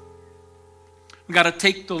 We've got to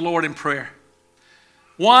take the Lord in prayer.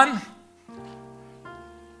 1,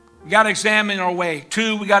 we got to examine our way.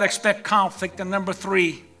 2, we got to expect conflict. And number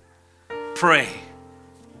 3, pray.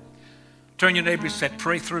 Turn your neighbor and say,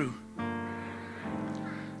 pray through.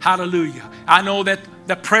 Hallelujah. I know that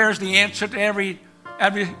the prayer is the answer to every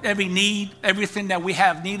need, everything that we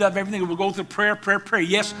have need of, everything. We'll go through prayer.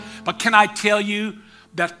 Yes, but can I tell you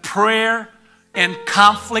that prayer and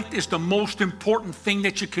conflict is the most important thing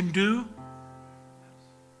that you can do?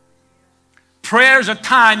 Prayer is a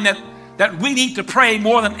time that we need to pray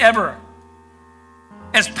more than ever.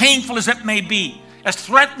 As painful as it may be, as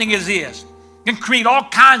threatening as it is, it can create all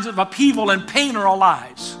kinds of upheaval and pain in our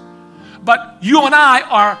lives. But you and I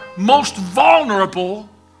are most vulnerable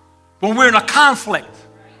when we're in a conflict.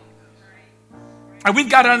 And we've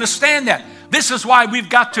got to understand that. This is why we've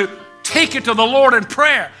got to take it to the Lord in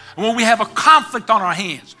prayer. When we have a conflict on our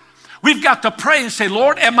hands, we've got to pray and say,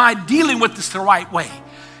 Lord, am I dealing with this the right way?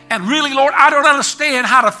 And really, Lord, I don't understand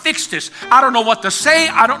how to fix this. I don't know what to say.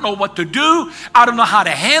 I don't know what to do. I don't know how to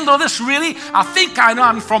handle this, really. I think I know,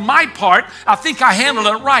 and from my part, I think I handled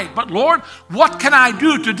it right. But Lord, what can I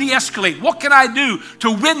do to de-escalate? What can I do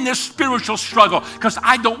to win this spiritual struggle? Because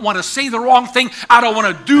I don't want to say the wrong thing. I don't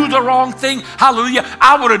want to do the wrong thing. Hallelujah.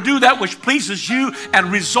 I want to do that which pleases you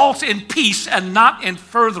and results in peace and not in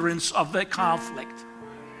furtherance of the conflict.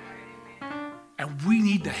 And we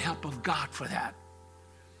need the help of God for that.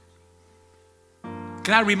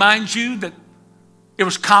 Can I remind you that it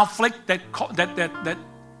was conflict that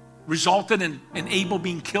resulted in Abel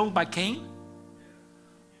being killed by Cain?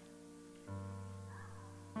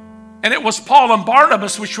 And it was Paul and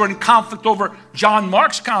Barnabas which were in conflict over John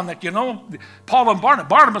Mark's conduct. You know, Paul and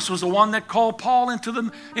Barnabas was the one that called Paul into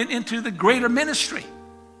the greater ministry.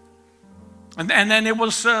 And then it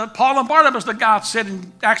was Paul and Barnabas that God said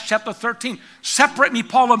in Acts chapter 13, separate me,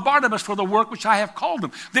 Paul and Barnabas, for the work which I have called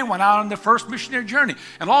them. They went out on their first missionary journey.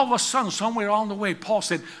 And all of a sudden, somewhere along the way, Paul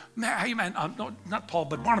said, hey man, no, not Paul,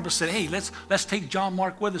 but Barnabas said, hey, let's take John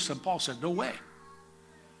Mark with us. And Paul said, no way.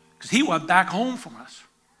 Because he went back home from us.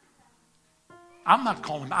 I'm not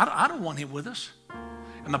calling him. I don't want him with us.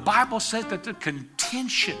 And the Bible says that the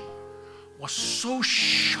contention was so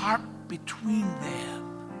sharp between them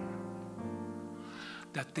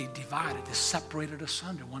that they divided, they separated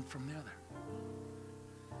asunder one from the other.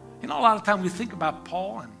 You know, a lot of times we think about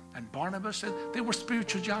Paul and Barnabas, and they were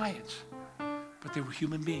spiritual giants, but they were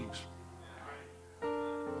human beings.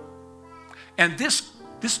 And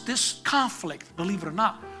this conflict, believe it or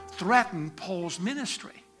not, threatened Paul's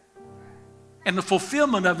ministry and the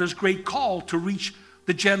fulfillment of his great call to reach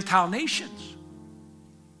the Gentile nations.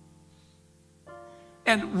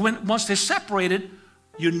 And once they separated,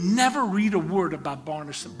 you never read a word about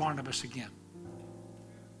Barnabas again.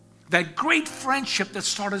 That great friendship that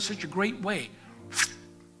started such a great way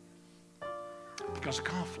because of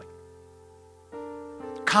conflict.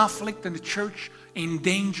 Conflict in the church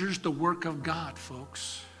endangers the work of God,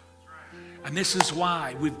 folks. And this is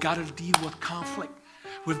why we've got to deal with conflict.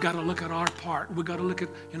 We've got to look at our part. We've got to look at,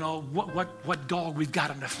 what dog we've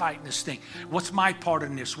got in the fight in this thing. What's my part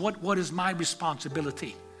in this? What is my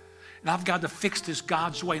responsibility? And I've got to fix this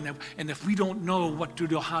God's way. And if we don't know what to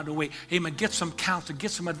do, how to wait, amen, get some counsel, get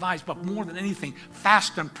some advice. But more than anything,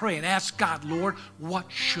 fast and pray and ask God, Lord,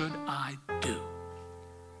 what should I do?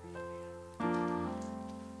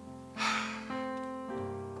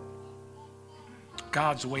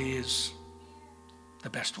 God's way is the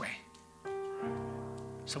best way.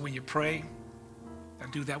 So when you pray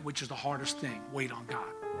and do that which is the hardest thing, wait on God.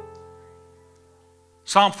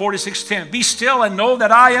 Psalm 46:10, be still and know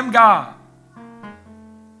that I am God.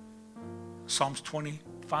 Psalms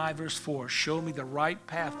 25 verse 4, show me the right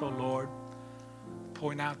path, O Lord.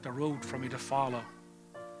 Point out the road for me to follow.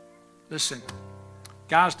 Listen,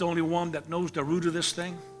 God's the only one that knows the root of this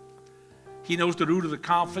thing. He knows the root of the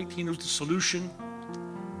conflict. He knows the solution.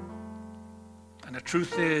 And the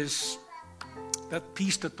truth is, that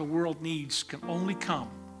peace that the world needs can only come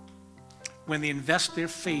when they invest their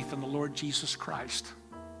faith in the Lord Jesus Christ.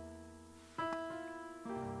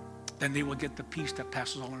 Then they will get the peace that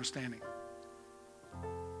passes all understanding.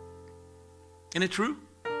 Isn't it true?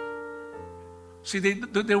 See,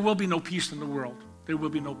 there will be no peace in the world. There will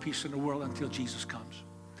be no peace in the world until Jesus comes.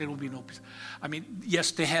 There will be no peace. I mean,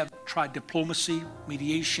 yes, they have tried diplomacy,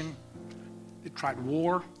 mediation. They tried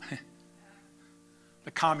war. The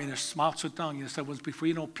communists, Mao Zedong, said was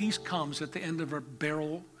before peace comes at the end of a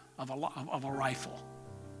barrel of a rifle.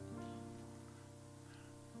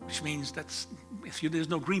 Which means that if there's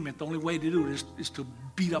no agreement, the only way to do it is to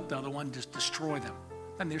beat up the other one, just destroy them.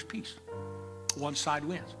 Then there's peace. One side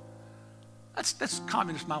wins. That's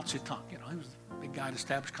communist Mao Zedong. He was the guy that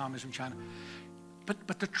established communism in China.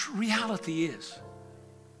 But the reality is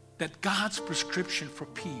that God's prescription for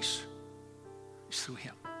peace is through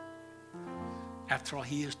him. After all,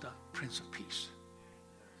 he is the Prince of Peace.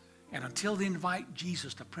 And until they invite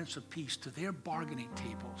Jesus, the Prince of Peace, to their bargaining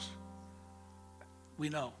tables, we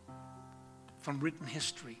know from written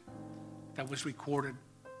history that was recorded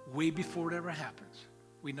way before it ever happens,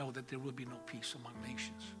 we know that there will be no peace among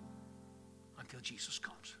nations until Jesus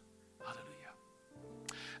comes. Hallelujah.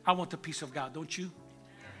 I want the peace of God, don't you?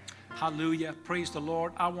 Hallelujah. Praise the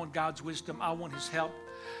Lord. I want God's wisdom. I want his help.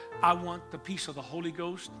 I want the peace of the Holy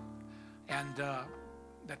Ghost. And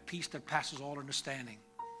that peace that passes all understanding.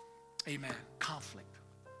 Amen. Conflict.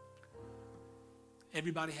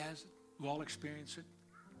 Everybody has it. We all experience it.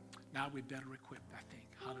 Now we better equip, I think.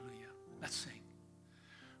 Hallelujah. Let's sing.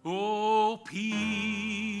 Oh, peace,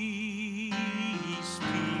 peace,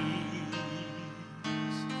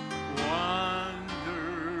 wonderful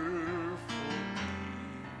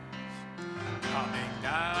peace, coming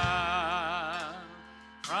down